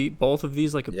give both of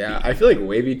these like a B. I feel like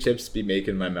wavy chips be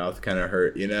making my mouth kind of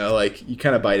hurt, you know? Like, you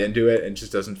kind of bite into it and it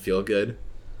just doesn't feel good.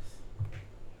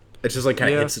 It just, like,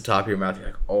 kind of hits the top of your mouth. You're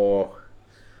like, oh.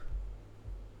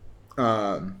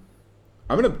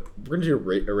 We're gonna do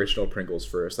original Pringles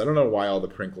first. I don't know why all the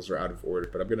Pringles are out of order,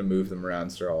 but I'm gonna move them around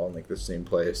so they're all in, like, the same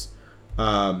place.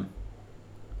 Okay.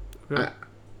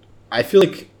 I feel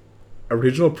like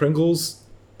original Pringles,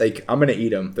 like, I'm gonna eat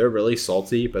them. They're really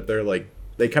salty, but they're, like,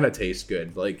 they kind of taste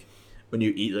good, like, when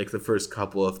you eat, like, the first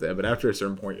couple of them. But after a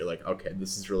certain point, you're like, okay,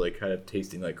 this is really kind of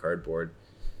tasting like cardboard.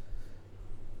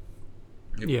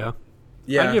 Yeah.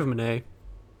 I'd give them an A.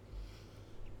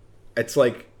 It's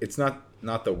like, it's not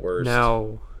the worst.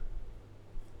 Now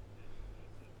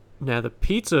the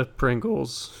pizza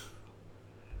Pringles.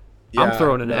 I'm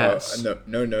throwing an S.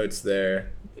 No notes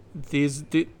there.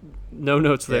 No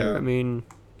notes there. I mean,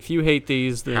 if you hate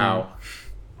these, then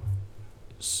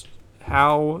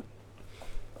how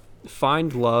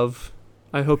find love.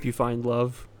 I hope you find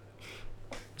love,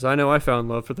 because I know I found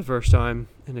love for the first time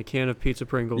in a can of pizza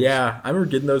Pringles. Yeah, I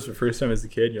remember getting those for the first time as a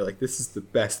kid. And you're like, this is the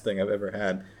best thing I've ever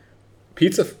had.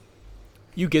 Pizza.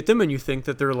 You get them and you think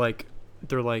that they're like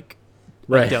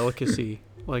right. a delicacy,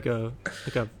 like a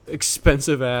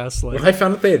expensive ass. Like, when I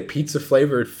found out they had pizza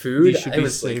flavored food, these should be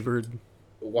savored.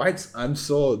 Like, I'm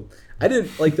sold. I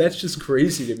didn't, like, that's just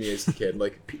crazy to me as a kid.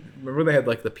 Like, remember they had,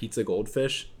 like, the pizza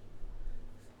goldfish?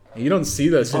 You don't see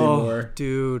those anymore.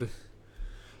 Dude.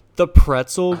 The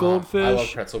pretzel goldfish. I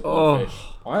love pretzel goldfish.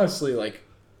 Honestly, like,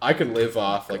 I could live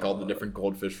off, like, all the different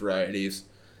goldfish varieties.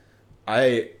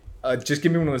 Just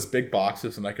give me one of those big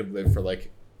boxes and I could live for, like,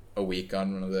 a week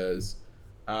on one of those.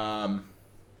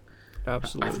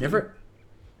 Absolutely. I've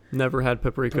never had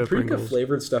paprika Pringles.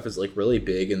 Flavored stuff is, like, really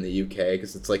big in the UK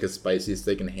because it's, like, as spicy as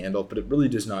they can handle, but it really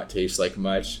does not taste like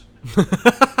much.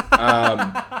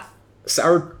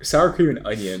 Sour cream and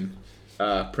onion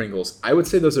Pringles. I would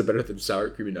say those are better than sour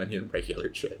cream and onion regular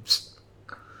chips.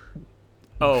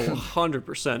 Oh,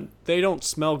 100%. They don't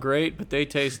smell great, but they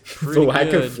taste pretty good. The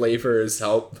lack of flavor is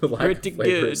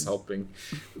helping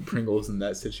Pringles in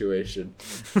that situation.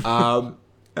 How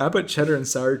about cheddar and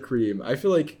sour cream? I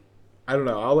feel like, I don't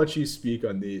know. I'll let you speak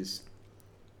on these.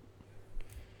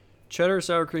 Cheddar,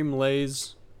 sour cream,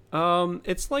 Lay's.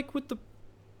 It's like with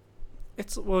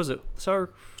what was it?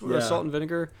 Salt and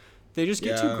vinegar. They just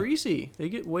get too greasy. They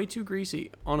get way too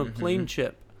greasy on a plain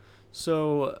chip.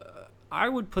 So I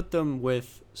would put them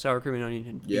with sour cream and onion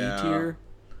in B tier.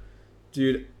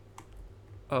 Dude.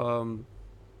 I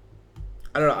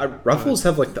don't know. Ruffles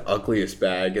have, like, the ugliest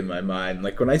bag in my mind.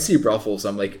 Like, when I see Ruffles,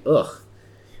 I'm like, ugh.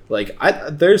 Like,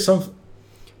 there's some...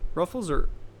 Ruffles are...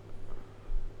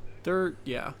 the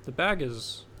bag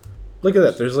is... Look at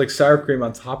that. There's, like, sour cream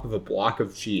on top of a block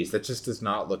of cheese. That just does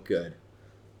not look good.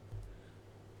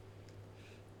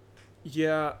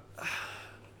 Yeah.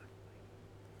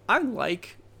 I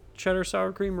like cheddar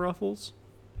sour cream Ruffles.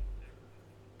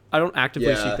 I don't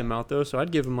actively seek them out, though, so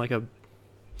I'd give them, like, a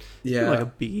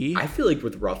B. I feel like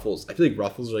with Ruffles, are,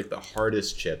 like, the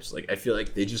hardest chips. Like, I feel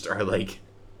like they just are, like...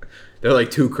 They're, like,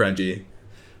 too crunchy.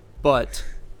 But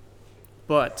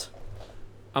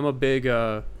I'm a big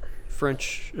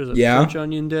French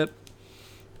onion dip.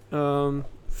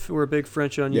 We're a big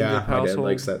French onion dip household. My dad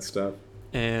likes that stuff.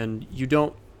 And you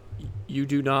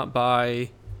do not buy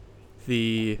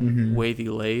the wavy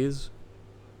Lays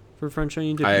for French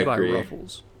onion dip. You buy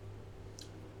Ruffles.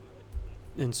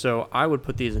 And so I would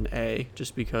put these in A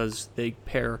just because they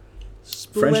pair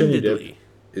splendidly. French onion dip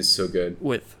is so good.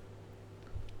 With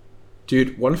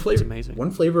Dude, It's amazing.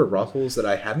 one flavor of Ruffles that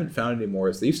I haven't found anymore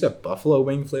is they used to have buffalo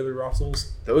wing flavored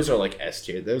Ruffles. Those are like S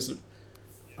tier. Those,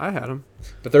 I had them.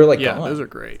 but they're like Yeah, gone. those are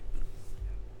great.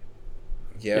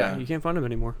 Yeah. Yeah, you can't find them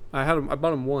anymore. I had them. I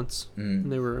bought them once, and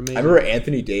they were amazing. I remember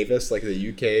Anthony Davis, like the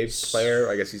UK player.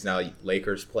 I guess he's now a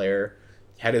Lakers player.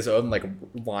 Had his own like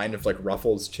line of like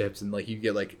Ruffles chips, and like you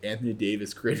get like Anthony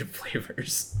Davis creative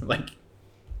flavors. Like,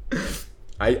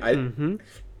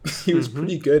 he was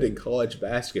pretty good in college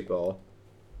basketball.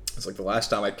 It's like the last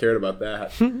time I cared about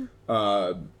that.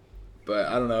 But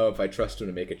I don't know if I trust him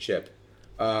to make a chip.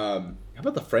 How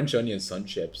about the French onion sun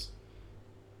chips?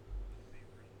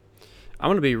 I'm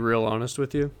going to be real honest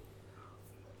with you.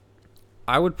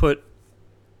 I would put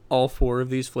all 4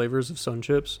 of these flavors of Sun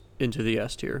Chips into the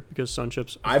S tier because Sun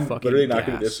Chips are I'm fucking literally not gas.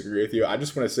 going to disagree with you. I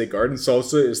just want to say garden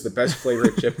salsa is the best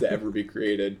flavored chip to ever be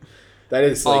created. That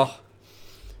is like...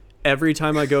 every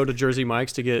time I go to Jersey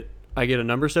Mike's I get a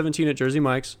number 17 at Jersey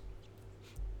Mike's.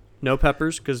 No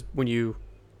peppers, because when you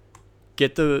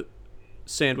get the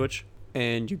sandwich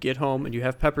and you get home and you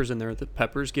have peppers in there, the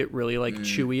peppers get really like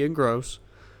chewy and gross.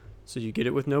 So you get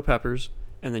it with no peppers,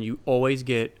 and then you always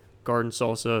get garden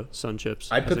salsa Sun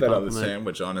Chips. I put that on the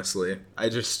sandwich, honestly. I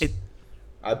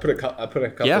put a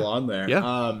couple on there.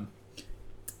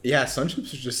 Yeah. Sun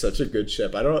Chips are just such a good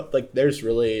chip. I don't like. There's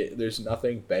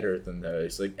nothing better than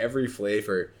those. Like every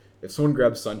flavor. If someone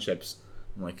grabs Sun Chips,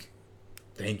 I'm like,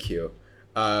 thank you.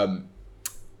 I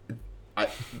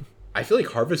feel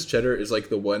like Harvest Cheddar is like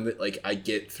the one that like I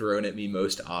get thrown at me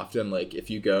most often. Like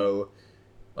if you go,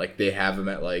 like they have them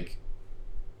at like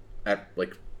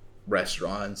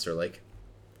restaurants or like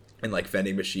in like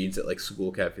vending machines at like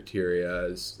school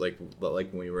cafeterias. Like when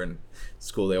we were in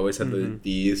school, they always had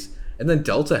these. And then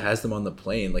Delta has them on the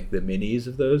plane, like the minis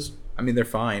of those. I mean, they're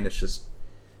fine. It's just,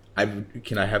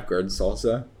 can I have garden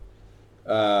salsa?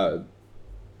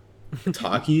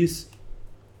 Takis.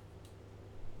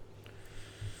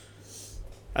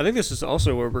 I think this is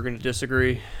also where we're going to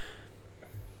disagree.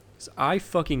 'Cause I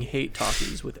fucking hate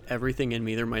Takis with everything in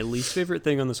me. They're my least favorite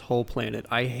thing on this whole planet.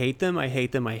 I hate them. I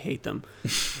hate them. I hate them.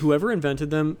 Whoever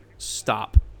invented them,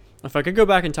 stop. If I could go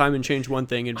back in time and change one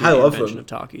thing, it'd be the invention of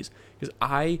Takis. Because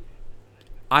I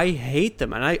hate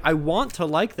them, and I want to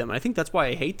like them. And I think that's why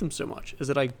I hate them so much, is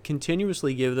that I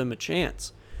continuously give them a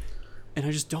chance. And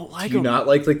I just don't like them. Do you not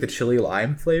like the chili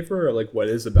lime flavor, or like what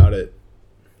is about it?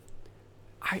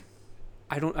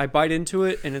 I bite into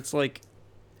it, and it's like,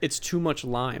 it's too much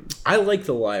lime. I like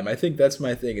the lime. I think that's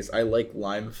my thing, is I like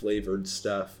lime flavored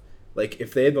stuff. Like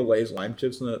if they had the Lay's lime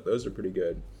chips in it, those are pretty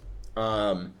good.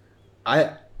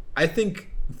 I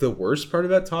think the worst part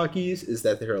about Takis is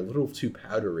that they're a little too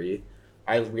powdery.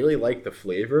 I really like the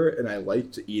flavor, and I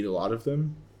like to eat a lot of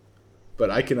them, but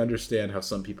I can understand how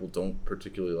some people don't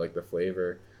particularly like the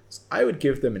flavor. So I would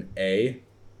give them an A.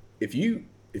 If you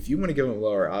want to give them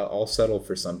lower, I'll settle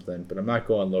for something, but I'm not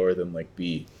going lower than like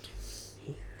B.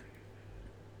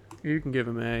 You can give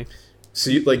them A. So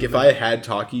if I had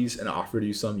Takis and offered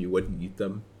you some, you wouldn't eat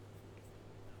them?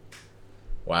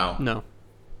 Wow. No.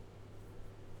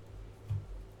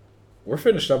 We're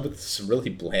finished up with some really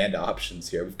bland options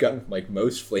here. We've gotten like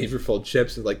most flavorful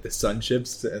chips with like the Sun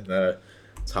Chips and the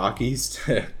Takis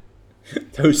to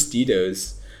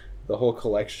Tostitos, the whole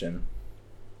collection.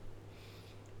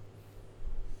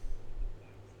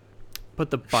 But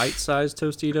the bite-sized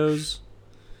Tostitos.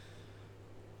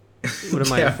 What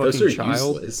am I, a fucking those are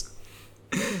child? Useless.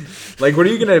 Like, what are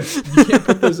you gonna? You can't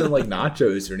put those in like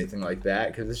nachos or anything like that,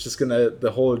 because it's just gonna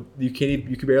you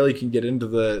can barely get into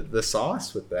the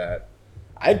sauce with that.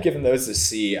 I've given those a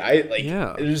C.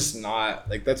 It's just not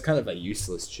like, that's kind of a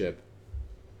useless chip.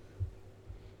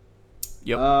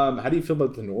 Yep. How do you feel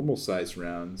about the normal size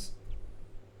rounds?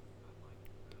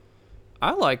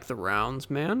 I like the rounds,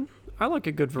 man. I like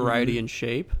a good variety in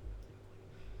shape.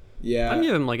 Yeah. I'd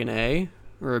give them like an A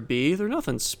or a B. They're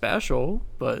nothing special,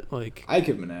 but like, I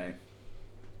give them an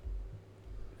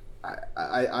A.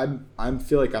 I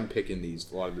feel like I'm picking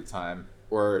these a lot of the time,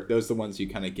 or those are the ones you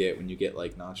kind of get when you get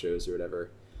like nachos or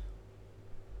whatever.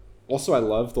 Also, I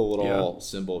love the little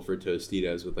symbol for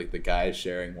Tostitos with like the guys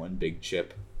sharing one big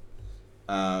chip.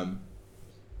 I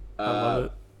love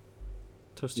it.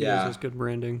 Tostitos is good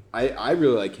branding. I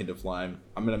really like Hint of Lime.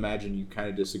 I'm gonna imagine you kind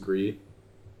of disagree.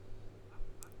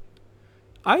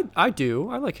 I do.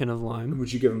 I like Hint of Lime.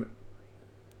 Would you give them?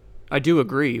 I do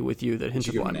agree with you that Hint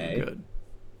of Lime are good.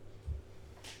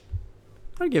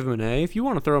 I'd give them an A. If you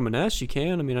want to throw them an S, you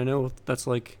can. I mean, I know that's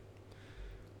like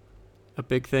a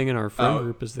big thing in our friend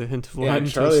group is the Hint of Lime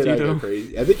Charlie Tostito. And I go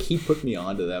crazy. I think he put me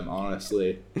onto them,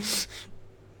 honestly.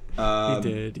 He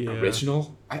did, yeah.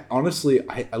 Original? I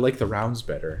like the rounds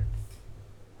better.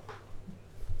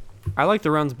 I like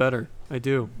the rounds better. I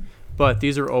do. But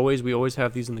we always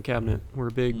have these in the cabinet. We're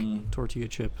a big tortilla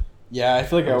chip. Yeah, I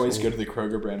feel like I always household. go to the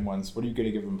Kroger brand ones. What are you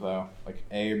gonna give them though? Like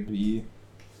A or B?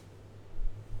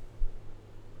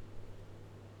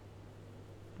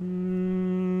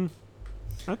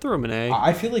 I'd throw them an A.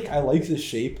 I feel like I like the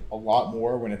shape a lot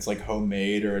more when it's like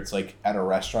homemade or it's like at a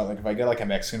restaurant. Like if I get like a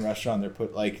Mexican restaurant, they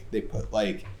put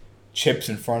like chips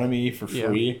in front of me for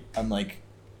free. I'm like,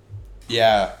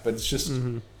 yeah, but it's just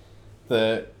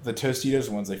the Tostitos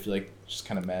ones. I feel like just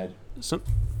kind of mad.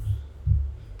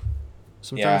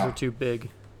 Sometimes they're too big.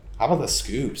 How about the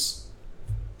scoops?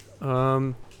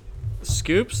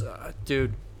 Scoops,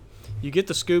 dude. You get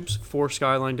the scoops for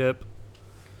Skyline dip.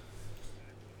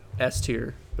 S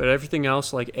tier, but everything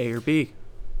else like A or B.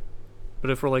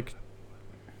 But if we're like,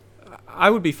 I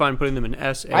would be fine putting them in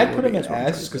S. I'd put them in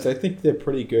S because I think they're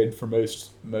pretty good for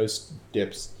most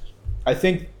dips. I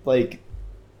think like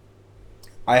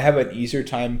I have an easier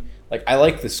time. Like I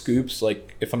like the scoops.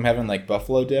 Like if I'm having like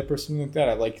buffalo dip or something like that,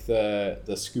 I like the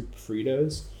scoop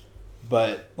Fritos.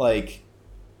 But like,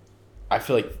 I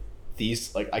feel like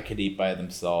these like I could eat by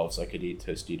themselves. I could eat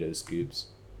Tostitos scoops.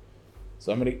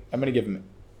 So I'm gonna give them.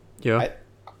 Yeah.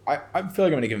 I feel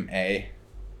like I'm gonna give them A.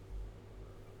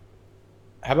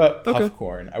 How about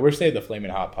popcorn? I wish they had the flaming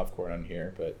hot popcorn on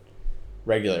here, but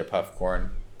regular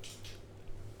popcorn.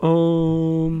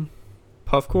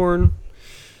 Popcorn.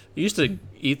 I used to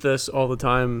eat this all the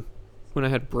time when I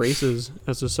had braces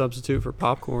as a substitute for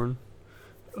popcorn.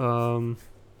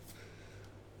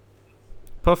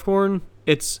 Puffcorn,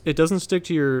 it doesn't stick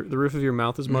to the roof of your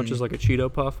mouth as much as like a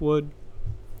Cheeto Puff would.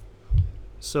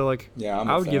 So like, yeah,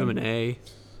 I would give them an A.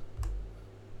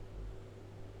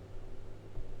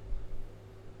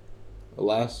 The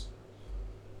last.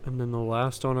 And then the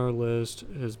last on our list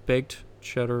is baked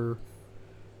cheddar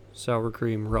sour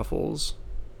cream ruffles.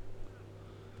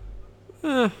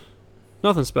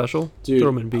 Nothing special. Dude, throw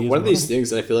them in B. One of these things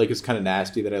that I feel like is kind of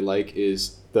nasty that I like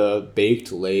is the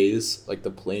baked Lay's, like the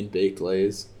plain baked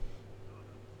Lay's.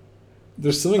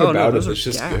 There's something about it that's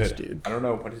just good. Dude. I don't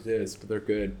know what it is, but they're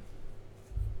good.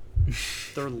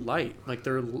 They're light. Like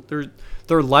they're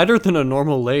lighter than a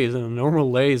normal Lay's, and a normal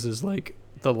Lay's is like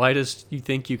the lightest you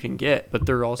think you can get, but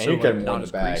they're also like not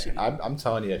as greasy. I'm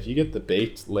telling you, if you get the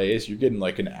baked Lay's, you're getting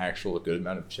like an actual good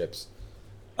amount of chips.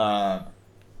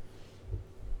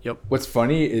 Yep. What's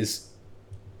funny is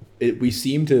we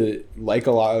seem to like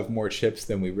a lot of more chips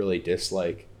than we really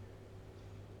dislike.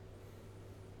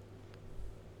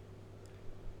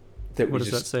 What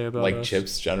does that say about us?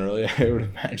 Chips generally? I would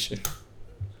imagine.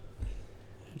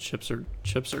 Chips are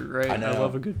great. I know. I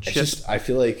love a good chip. I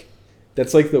feel like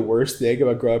that's like the worst thing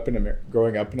about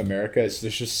growing up in America is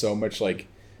there's just so much like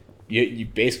you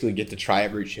basically get to try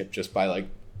every chip just by like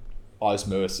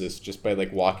osmosis, just by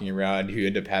like walking around. You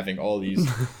end up having all these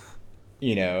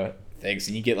things,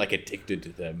 and you get like addicted to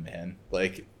them, man.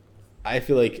 Like I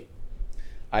feel like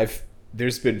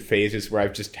there's been phases where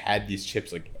I've just had these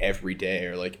chips like every day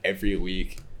or like every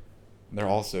week. They're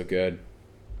all so good.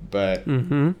 But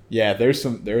yeah, there are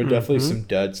definitely some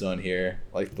duds on here,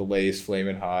 like the Lay's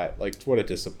Flamin' Hot. Like what a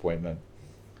disappointment.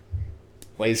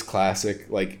 Lay's Classic,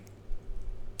 like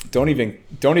don't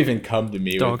even come to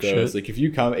me with those. Like if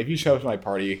you show up to my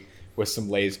party with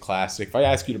some Lay's Classic, if I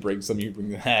ask you to bring some, you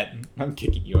bring that, I'm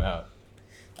kicking you out.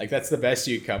 Like that's the best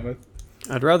you come with.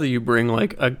 I'd rather you bring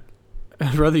a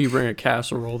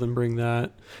casserole than bring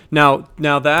that. Now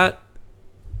that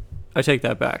I take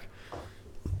that back.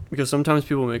 Because sometimes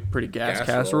people make pretty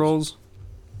casseroles,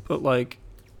 but like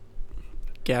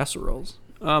casseroles.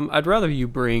 I'd rather you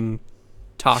bring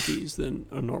Takis than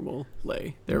a normal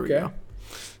Lay. There we go.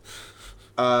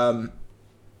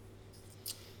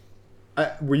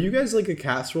 Were you guys like a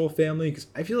casserole family? Because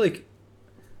I feel like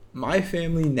my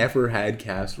family never had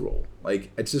casserole.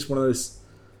 Like it's just one of those.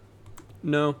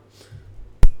 No,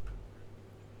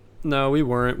 we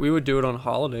weren't. We would do it on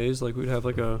holidays. Like we'd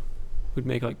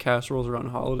make like casseroles around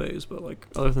holidays, but like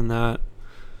other than that,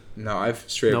 no, I've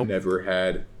straight up never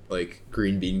had like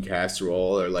green bean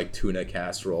casserole or like tuna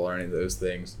casserole or any of those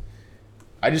things.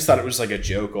 I just thought it was like a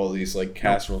joke, all these like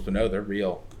casseroles, but no, they're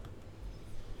real.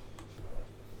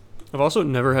 I've also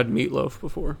never had meatloaf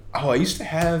before. Oh, I used to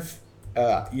have,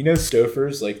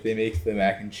 Stouffer's, like they make the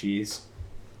mac and cheese,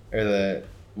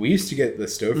 we used to get the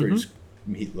Stouffer's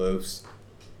meatloafs.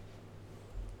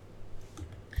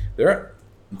 They're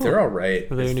all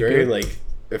right. Are they it's any very good? Like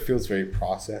it feels very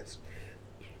processed,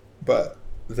 but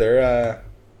they're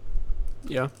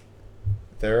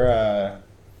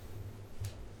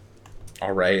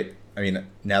all right. I mean,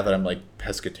 now that I'm like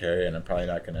pescatarian, I'm probably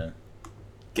not gonna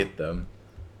get them,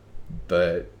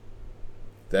 but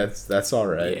That's all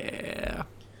right. Yeah.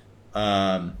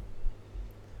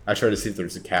 I tried to see if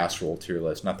there's a casserole tier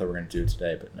list. Not that we're gonna do it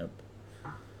today, but nope.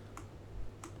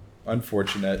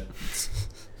 Unfortunate.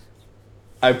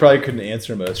 I probably couldn't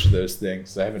answer most of those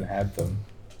things. I haven't had them.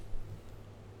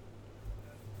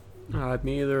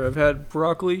 Me either. I've had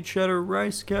broccoli cheddar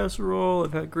rice casserole.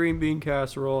 I've had green bean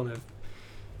casserole, and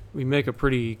we make a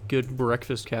pretty good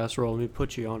breakfast casserole. Let me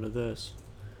put you onto this.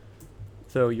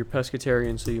 Though you're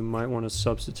pescatarian, so you might want to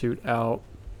substitute out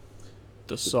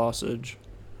the sausage.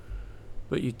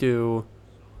 But you do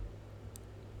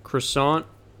croissant,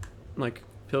 like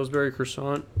Pillsbury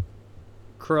croissant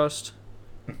crust,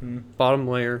 bottom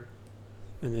layer,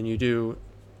 and then you do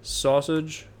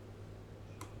sausage,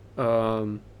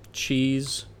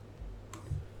 cheese,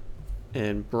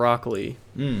 and broccoli.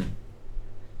 And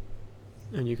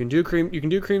you can do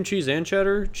cream cheese and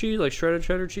cheddar cheese, like shredded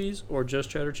cheddar cheese, or just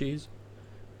cheddar cheese.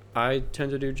 I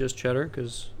tend to do just cheddar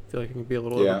because I feel like it can be a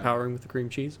little overpowering with the cream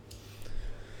cheese.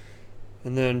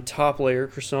 And then top layer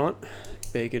croissant,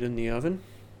 bake it in the oven,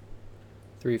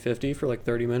 350 for like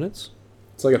 30 minutes.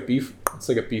 It's like a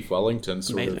beef Wellington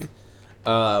sort Amazing.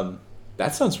 of.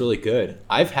 That sounds really good.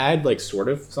 I've had like sort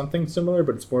of something similar,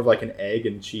 but it's more of like an egg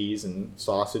and cheese and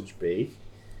sausage bake.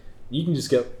 You can just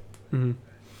get. Mm-hmm.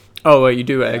 Oh wait, you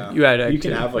do egg. Yeah. You add egg. You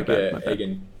can too. have like an egg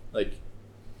and like.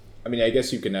 I mean, I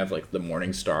guess you can have like the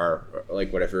Morning Star, or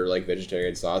like whatever, like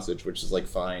vegetarian sausage, which is like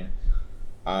fine.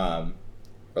 Or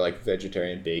like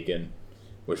vegetarian bacon,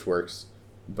 which works.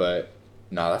 But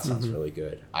no, that sounds really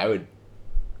good. I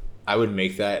would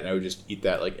make that, and I would just eat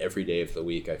that like every day of the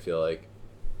week. I feel like.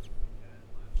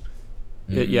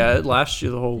 It lasts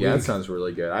you the whole week. Yeah, that sounds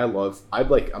really good. I'm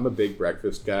a big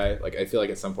breakfast guy. Like, I feel like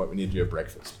at some point we need to do a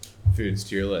breakfast foods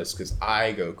tier list because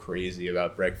I go crazy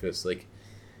about breakfast. Like,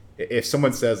 if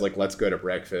someone says like let's go to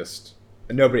breakfast,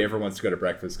 and nobody ever wants to go to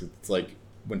breakfast because it's like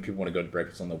when people want to go to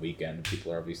breakfast on the weekend,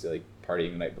 people are obviously like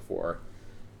partying the night before.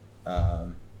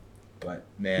 But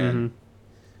man,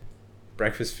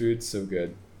 breakfast food's so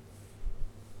good.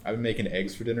 I've been making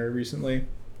eggs for dinner recently.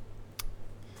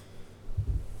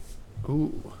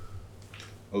 Ooh.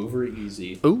 Over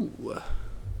easy. Ooh.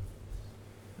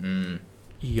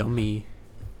 Yummy.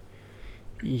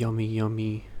 Yummy,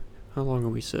 yummy. How long are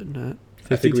we sitting at?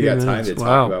 52 I think we got minutes. time to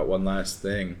talk about one last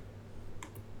thing.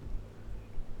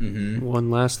 One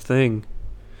last thing.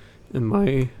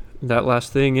 And that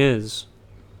last thing is,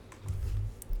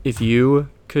 if you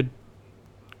could,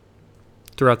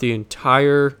 throughout the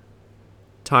entire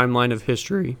timeline of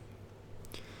history,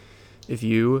 if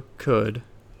you could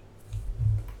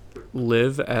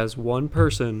live as one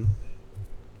person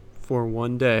for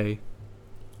one day,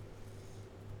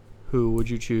 who would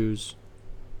you choose?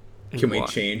 Can we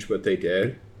change what they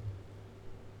did?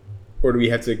 Or do we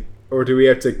have to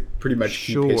pretty much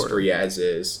keep history as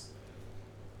is?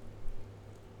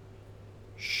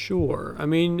 Sure. I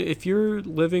mean, if you're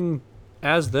living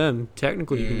as them,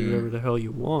 technically you can do whatever the hell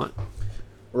you want.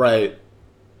 Right.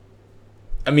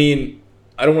 I mean,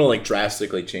 I don't want to like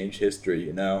drastically change history,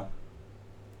 you know?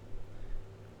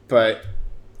 But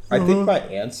I think my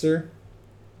answer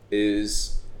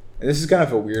is, and this is kind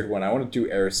of a weird one, I want to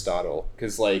do Aristotle,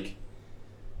 because like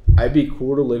I'd be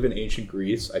cool to live in ancient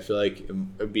Greece. I feel like it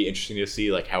would be interesting to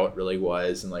see like how it really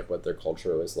was and like what their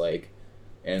culture was like,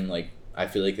 and like I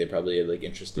feel like they probably had like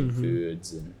interesting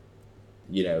foods and,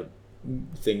 you know,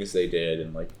 things they did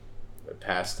and like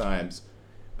pastimes.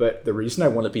 But the reason I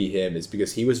want to be him is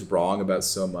because he was wrong about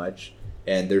so much,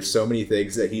 and there's so many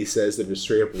things that he says that are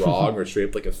straight up wrong or straight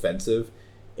up like offensive,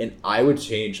 and I would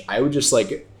just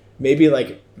like maybe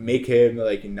like make him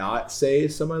like not say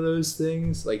some of those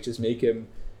things, like just make him,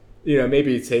 you know,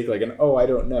 maybe take like an I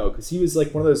don't know, because he was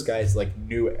like one of those guys like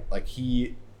knew it, like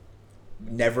he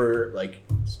never like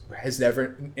has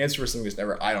never answer for something is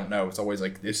never I don't know. It's always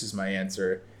like this is my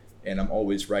answer, and I'm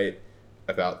always right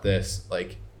about this.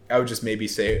 Like I would just maybe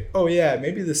say, oh yeah,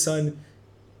 maybe the sun,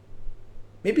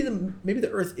 maybe the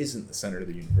Earth isn't the center of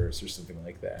the universe or something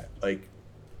like that. Like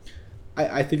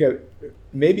I think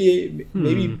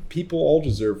maybe people all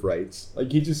deserve rights. Like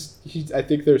I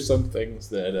think there's some things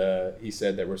that he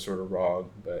said that were sort of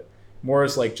wrong, but more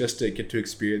as like just to get to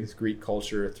experience Greek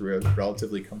culture through a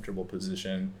relatively comfortable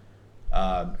position,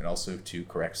 and also to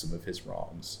correct some of his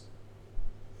wrongs.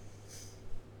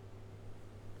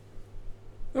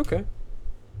 Okay.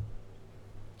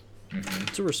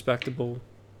 It's a respectable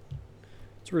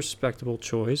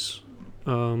choice.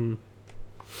 I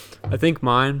think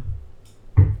mine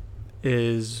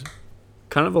is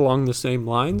kind of along the same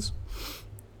lines.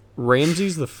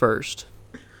 Ramses the First.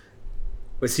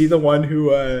 Was he the one who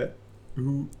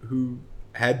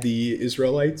had the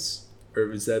Israelites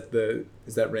Or is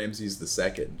that Ramses the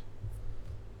second?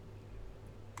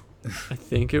 I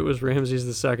think it was Ramses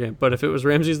the second, but if it was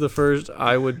Ramses the first,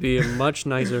 I would be a much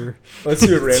nicer. Let's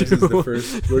do it Ramses the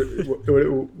first.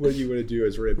 What do you want to do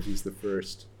as Ramses the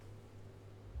first?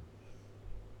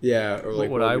 Yeah, or like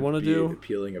what I want to do?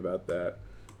 Appealing about that.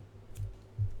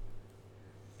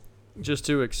 Just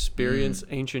to experience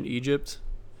ancient Egypt.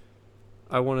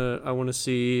 I want to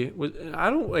see. I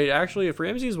don't wait. Actually, if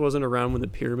Ramses wasn't around when the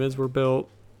pyramids were built,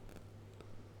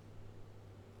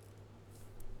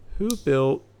 who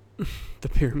built the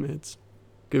pyramids?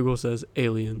 Google says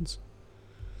aliens.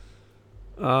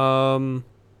 Maybe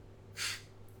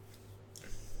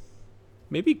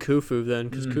Khufu then,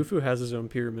 because Khufu has his own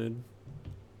pyramid.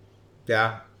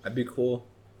 Yeah, that'd be cool.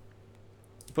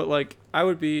 But like, I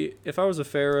would be, if I was a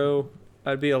pharaoh,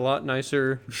 I'd be a lot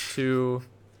nicer to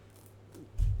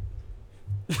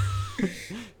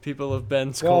people of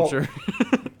Ben's culture.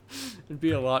 It'd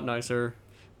be a lot nicer.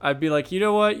 I'd be like, you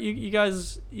know what, you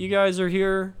guys are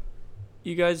here.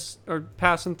 You guys are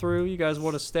passing through. You guys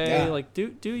want to stay? Yeah. Like,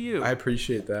 do you? I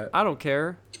appreciate that. I don't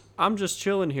care. I'm just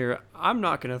chilling here. I'm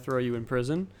not gonna throw you in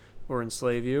prison, or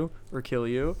enslave you, or kill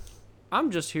you.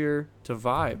 I'm just here to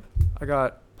vibe. I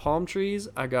got palm trees.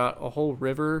 I got a whole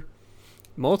river,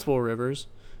 multiple rivers,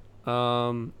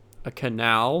 a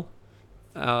canal,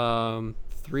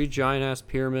 3 giant ass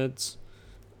pyramids,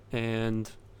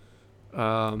 and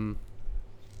a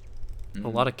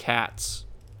lot of cats.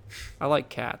 I like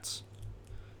cats.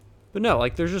 But no,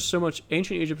 like, there's just so much.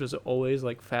 Ancient Egypt has always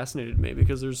like fascinated me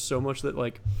because there's so much that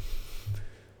like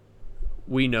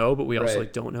we know, but we also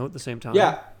like don't know at the same time.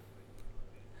 Yeah.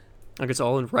 Like, it's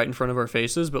all right in front of our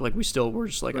faces, but like we're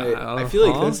just like, I feel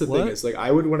like that's the thing is like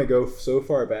I would want to go so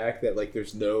far back that like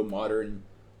there's no modern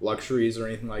luxuries or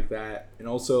anything like that, and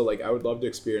also like I would love to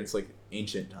experience like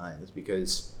ancient times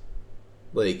because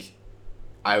like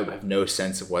I would have no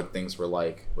sense of what things were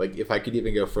like. Like, if I could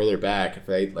even go further back, if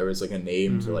there was like a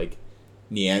name to like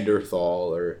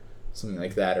Neanderthal or something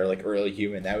like that, or like early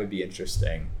human, that would be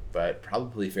interesting, but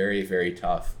probably very, very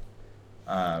tough.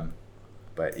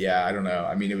 But yeah, I don't know.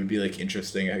 I mean, it would be like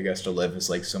interesting, I guess, to live as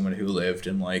like someone who lived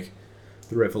in like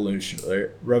the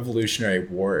Revolutionary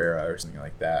War era or something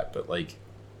like that. But like,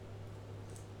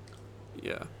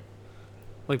 yeah,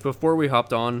 like before we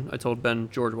hopped on, I told Ben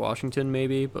George Washington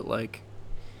maybe, but like,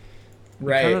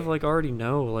 we kind of like already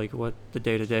know like what the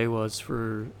day to day was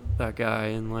for that guy,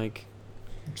 and like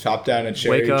chop down a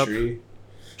cherry tree,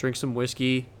 drink some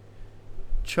whiskey,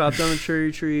 chop down a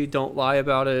cherry tree, don't lie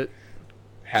about it,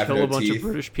 kill a bunch of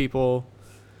British people,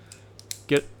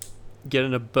 get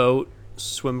in a boat,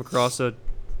 swim across a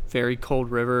very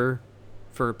cold river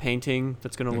for a painting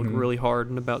that's going to look really hard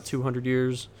in about 200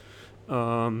 years.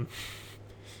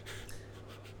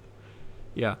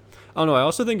 Yeah. I don't know. I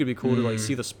also think it'd be cool to like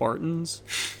see the Spartans,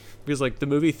 because like the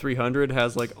movie 300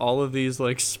 has like all of these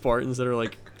like Spartans that are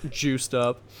like juiced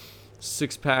up,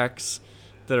 6-packs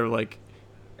that are like,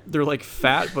 they're like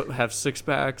fat but have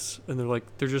 6-packs, and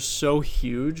they're just so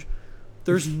huge.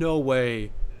 There's no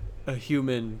way a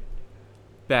human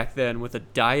back then, with the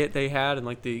diet they had and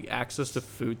like the access to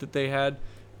food that they had,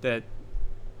 that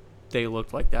they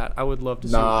looked like that. I would love to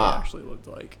see what they actually looked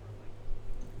like.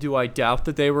 Do I doubt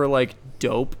that they were like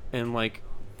dope and like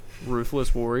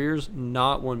ruthless warriors?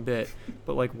 Not one bit.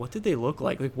 But like, what did they look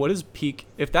like? Like, what is peak?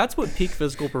 If that's what peak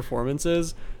physical performance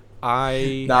is,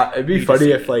 it'd be funny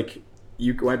if like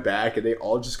you went back and they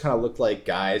all just kind of looked like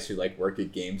guys who like work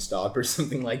at GameStop or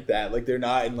something like that. Like, they're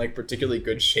not in like particularly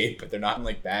good shape, but they're not in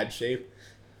like bad shape.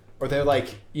 Or they're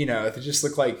like, you know, they just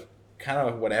look like kind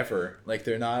of whatever. Like,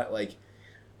 they're not like,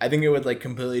 I think it would like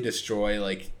completely destroy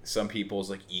like some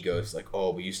people's like egos. Like, oh,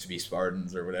 we used to be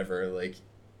Spartans or whatever. Like,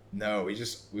 no,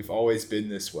 we've always been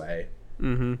this way.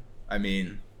 Mm-hmm. I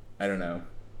mean, I don't know.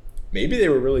 Maybe they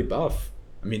were really buff.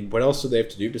 I mean, what else did they have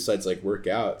to do besides like work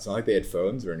out? It's not like they had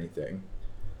phones or anything.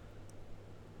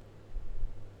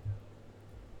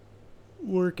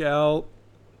 Work out.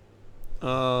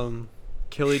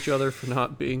 Kill each other for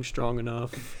not being strong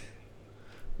enough.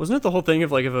 Wasn't it the whole thing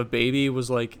of like if a baby was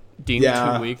like deemed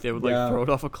too weak, they would like throw it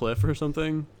off a cliff or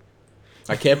something?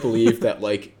 I can't believe that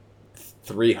like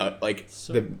 300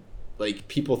 like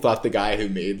people thought the guy who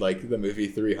made like the movie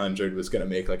 300 was gonna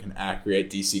make like an accurate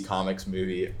DC Comics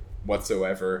movie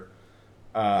whatsoever.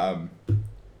 All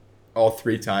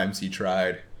 3 times he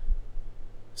tried.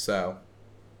 So,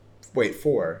 wait,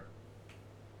 4.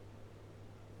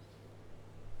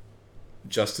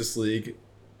 Justice League,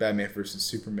 Batman vs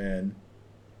Superman,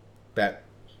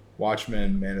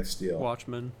 Watchmen, Man of Steel.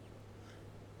 Watchmen.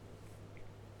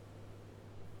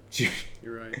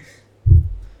 You're right.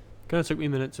 Kind of took me a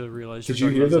minute to realize. Did you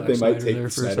hear that they might take there the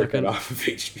for a Snyder Cut second. off of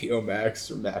HBO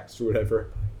Max or Max or whatever?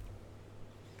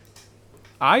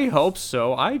 I hope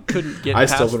so. I couldn't get I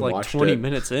still past haven't like watched 20 it.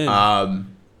 minutes in. I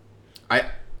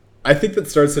think that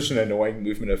starts such an annoying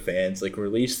movement of fans. Like,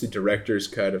 release the director's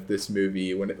cut of this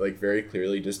movie when it like very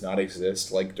clearly does not exist.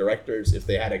 Like, directors, if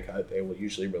they had a cut, they will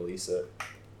usually release it.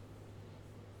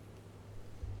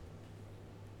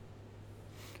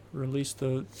 Release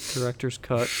the director's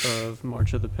cut of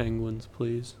March of the Penguins,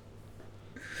 please.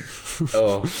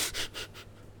 Oh,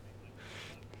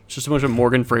 It's just a bunch of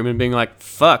Morgan Freeman being like,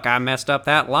 "Fuck, I messed up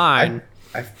that line."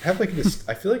 I have like this.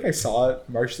 I feel like I saw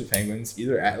March of the Penguins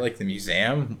either at like the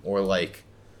museum or like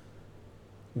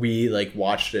we like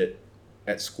watched it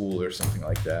at school or something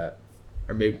like that,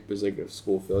 or maybe it was like a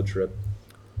school field trip.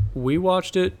 We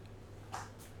watched it.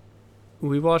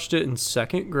 We watched it in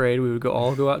second grade. We would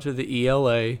all go out to the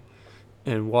ELA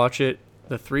and watch it.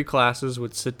 The 3 classes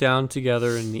would sit down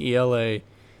together in the ELA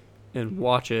and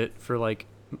watch it for like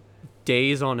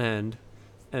days on end.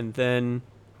 And then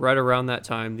right around that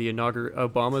time,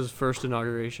 Obama's first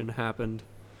inauguration happened.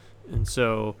 And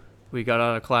so we got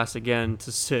out of class again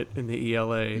to sit in the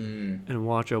ELA and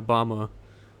watch Obama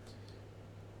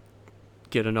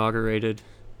get inaugurated.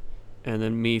 And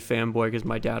then me, fanboy, because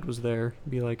my dad was there,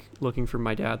 be like looking for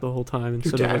my dad the whole time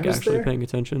instead of like actually paying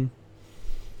attention.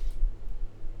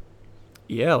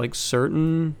 Yeah, like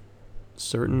certain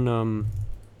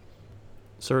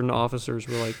officers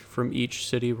were like from each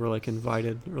city were like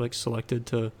invited or like selected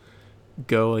to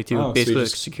go like do basically like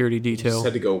security detail. You just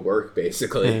had to go work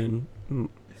basically. And it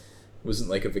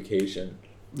wasn't like a vacation.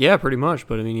 Yeah, pretty much.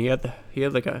 But I mean, it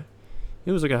was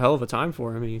like a hell of a time for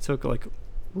him. I mean, he took like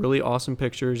really awesome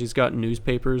pictures. He's got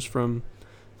newspapers from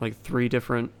like three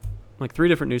different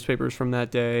newspapers from that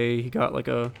day. He got like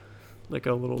a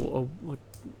little like,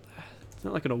 it's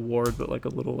not like an award, but like a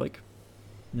little like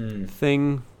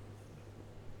thing.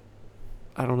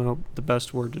 I don't know the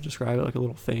best word to describe it. Like a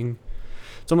little thing.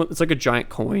 It's like a giant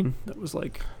coin that was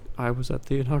like, I was at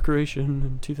the inauguration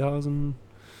in 2000.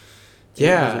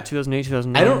 Yeah, was it 2008,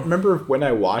 2009? I don't remember when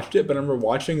I watched it, but I remember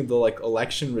watching the like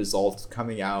election results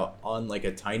coming out on like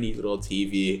a tiny little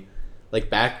TV, like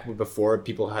back before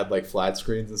people had like flat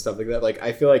screens and stuff like that. Like,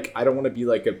 I feel like I don't want to be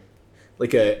I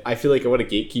feel like I want to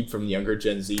gatekeep from younger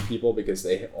Gen Z people because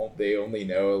they only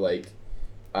know like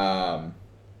flat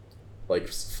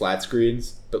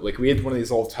screens. But like we had one of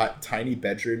these old tiny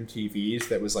bedroom TVs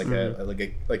that was like a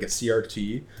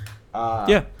CRT.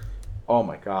 Yeah. Oh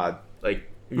my god! Like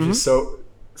it was just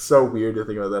so weird to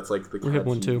think about. That's like the kind of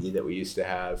TV that we used to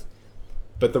have.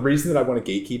 But the reason that I want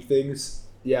to gatekeep things,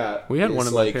 we had one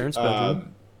in my parents'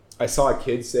 bedroom. I saw a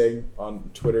kid saying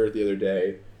on Twitter the other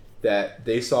day that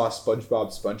they saw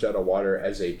SpongeBob sponge out of water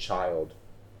as a child,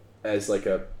 as like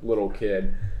a little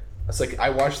kid. It's like I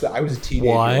watched that. I was a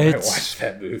teenager when I watched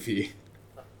that movie.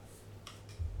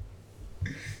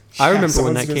 I remember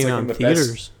when that came out in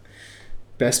theaters.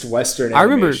 Best Western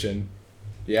animation.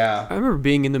 Yeah. I remember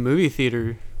being in the movie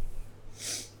theater.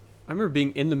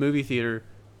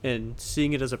 And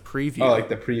seeing it as a preview. Oh, like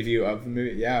the preview of the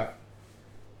movie? Yeah.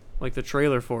 Like the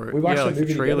trailer for it. We watched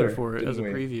the trailer for it as a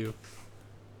preview.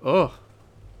 Oh.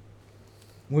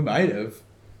 We might have.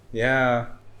 Yeah.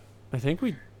 I think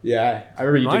we... Yeah. I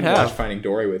remember you didn't watch Finding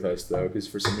Dory with us, though, because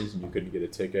for some reason you couldn't get a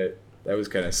ticket. That was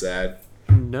kind of sad.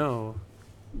 No.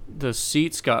 The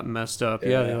seats got messed up.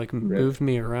 Yeah, they like moved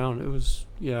me around. It was...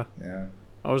 Yeah. Yeah.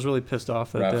 I was really pissed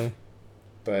off that day.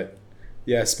 But...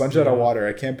 Yeah, Sponge Out of Water.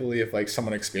 I can't believe like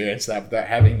someone experienced that without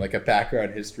having like a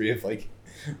background history of like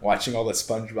watching all the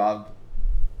SpongeBob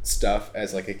stuff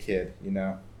as like a kid, you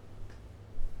know.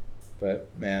 But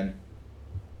man,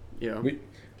 yeah,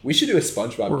 we should do a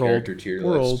SpongeBob character tier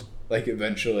We're list. old. Like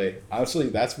eventually, honestly,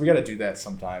 we got to do that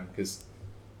sometime because.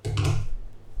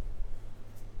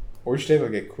 Or we should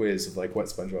have like a quiz of like what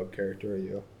SpongeBob character are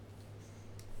you?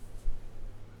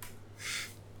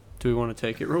 Do we want to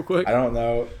take it real quick? I don't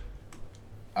know.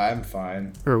 I'm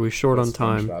fine. Or are we short on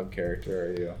time? What SpongeBob character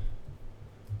are you?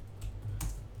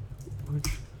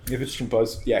 If it's from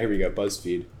here we go.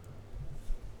 BuzzFeed.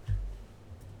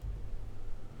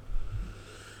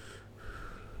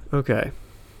 Okay.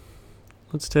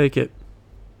 Let's take it.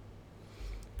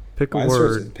 Pick a Mine word.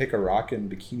 starts with pick a rockin'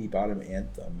 Bikini Bottom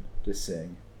anthem to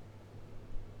sing.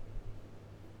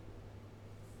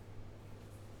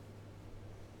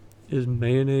 Is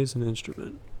mayonnaise an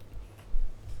instrument?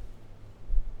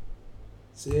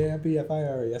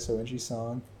 C-A-M-P-F-I-R-E-S-O-N-G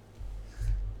song.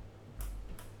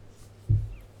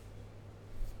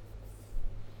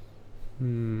 A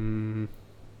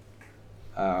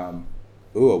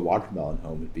watermelon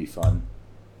home would be fun.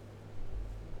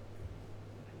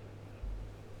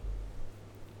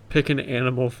 Pick an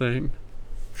animal thing.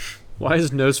 Why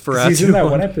is Nosferatu? He's in that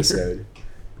one here? episode.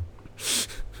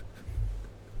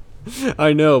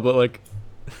 I know, but like,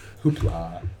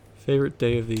 Hoopla. favorite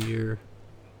day of the year.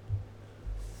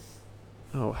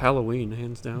 Oh, Halloween,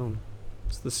 hands down.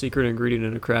 It's the secret ingredient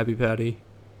in a Krabby Patty.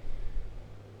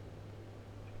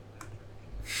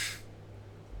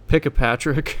 Pick a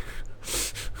Patrick.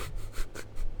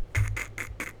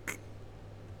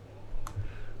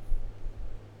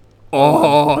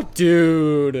 Oh,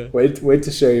 dude. Wait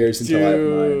to show yours until I have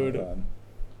mine. Dude.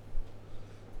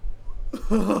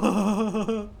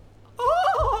 Hold on.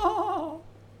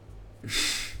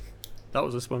 That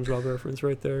was a SpongeBob reference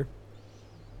right there.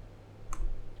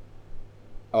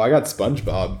 Oh, I got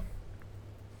SpongeBob.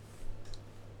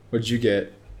 What'd you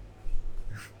get?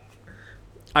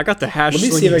 I got the hash Let me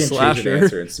see if I can change an slasher.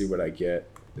 answer and see what I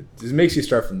get. It makes you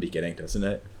start from the beginning, doesn't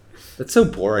it? That's so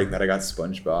boring that I got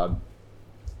SpongeBob.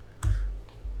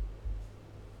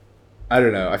 I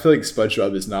don't know. I feel like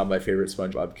SpongeBob is not my favorite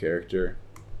SpongeBob character.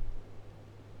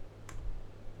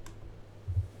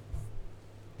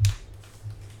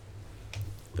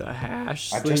 The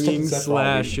hash I just slinging took this F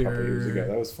a couple years ago. slasher.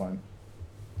 That was fun.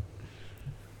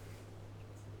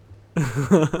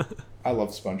 I love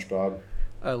SpongeBob.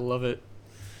 I love it.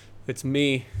 It's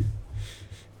me.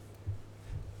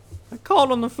 I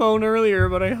called on the phone earlier,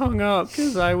 but I hung up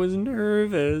because I was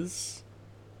nervous.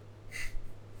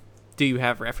 Do you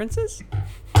have references?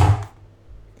 Do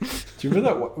you remember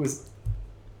that? What was?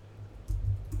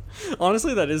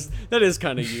 Honestly, that is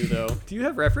kind of you though. Do you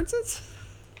have references?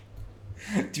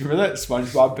 Do you remember that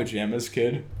SpongeBob pajamas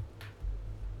kid?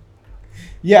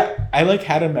 Yeah, I like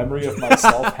had a memory of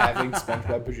myself having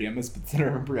SpongeBob pajamas, but then I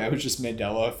remember I was just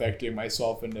Mandela affecting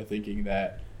myself into thinking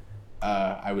that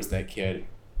I was that kid.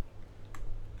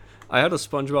 I had a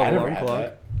SpongeBob I never alarm had clock.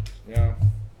 that. Yeah.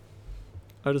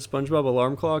 I had a SpongeBob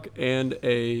alarm clock and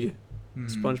a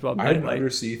SpongeBob I had an nightlight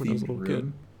undersea when I was a themed little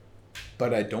room,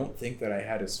 but I don't think that I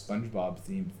had a SpongeBob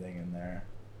themed thing in there.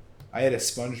 I had a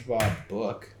SpongeBob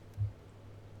book.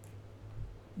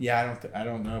 Yeah, I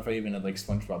don't know if I even had like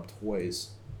SpongeBob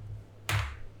toys.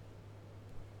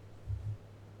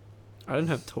 I didn't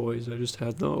have toys. I just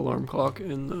had the alarm clock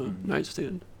and the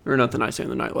nightstand. Or not the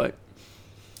nightstand, the nightlight.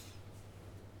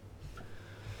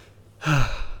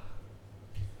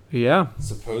 Yeah.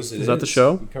 Suppose it is. Is that the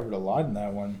show? We covered a lot in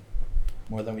that one,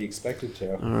 more than we expected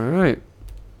to. All right.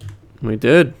 We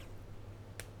did.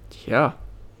 Yeah.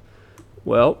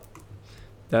 Well,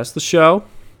 that's the show.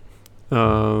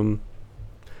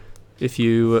 If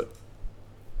you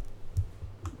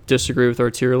disagree with our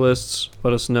tier lists,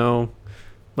 let us know.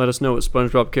 Let us know what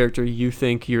SpongeBob character you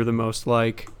think you're the most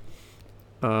like.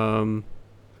 And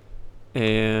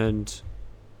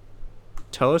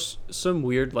tell us some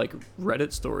weird like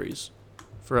Reddit stories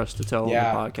for us to tell on the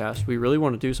podcast. We really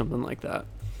want to do something like that.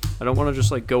 I don't want to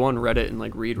just like go on Reddit and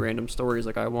like read random stories.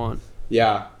 Like I want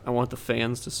the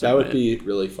fans to submit. That would be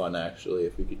really fun actually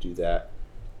if we could do that.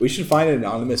 We should find an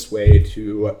anonymous way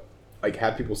to like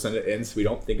have people send it in so we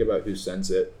don't think about who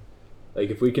sends it. Like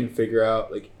if we can figure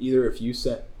out like either if you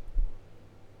sent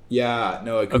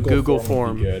a Google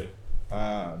form would be good.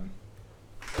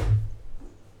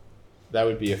 That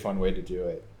would be a fun way to do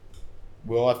it.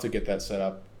 We'll have to get that set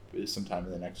up sometime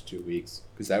in the next 2 weeks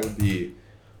because that would be.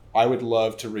 I would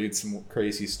love to read some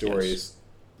crazy stories. Yes.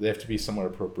 They have to be somewhat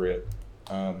appropriate.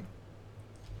 I'm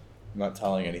not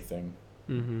telling anything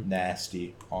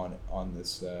nasty on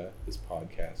this this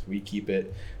podcast. We keep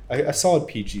it a solid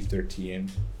PG-13.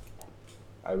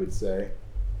 I would say.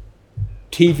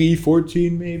 TV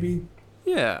 14 maybe.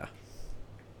 Yeah.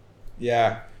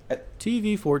 Yeah.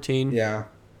 TV 14. Yeah.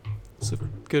 It's a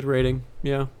good rating.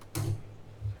 Yeah.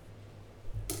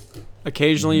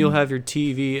 Occasionally you'll have your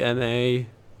TV MA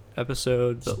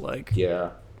episode, but like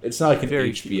it's not like an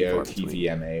HBO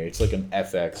TV MA. It's like an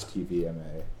FX TV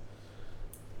MA.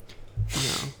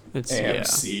 No, it's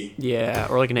AMC. Yeah,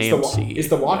 or like an AMC. Is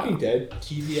The Walking Dead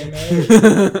TV MA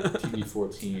or TV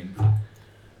 14?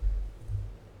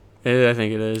 I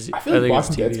think it is. I feel like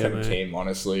Walking Dead's TV kind of tame,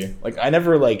 honestly. Like I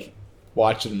never like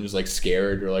watched it and was like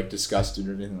scared or like disgusted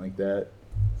or anything like that.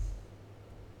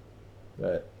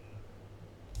 But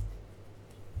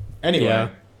anyway,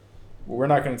 we're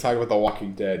not going to talk about The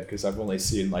Walking Dead because I've only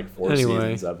seen like 4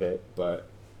 seasons of it. But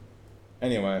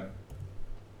anyway,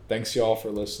 thanks y'all for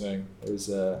listening. It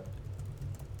was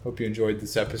hope you enjoyed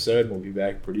this episode. We'll be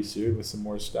back pretty soon with some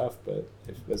more stuff. But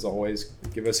as always,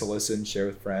 give us a listen, share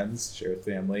with friends, share with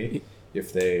family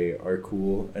if they are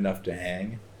cool enough to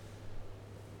hang.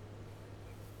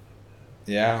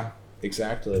 Yeah,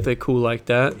 exactly. If they cool like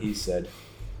that. What he said.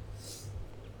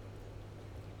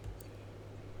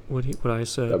 what I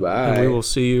said. Bye-bye. And we will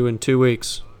see you in 2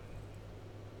 weeks.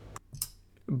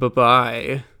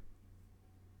 Bye-bye.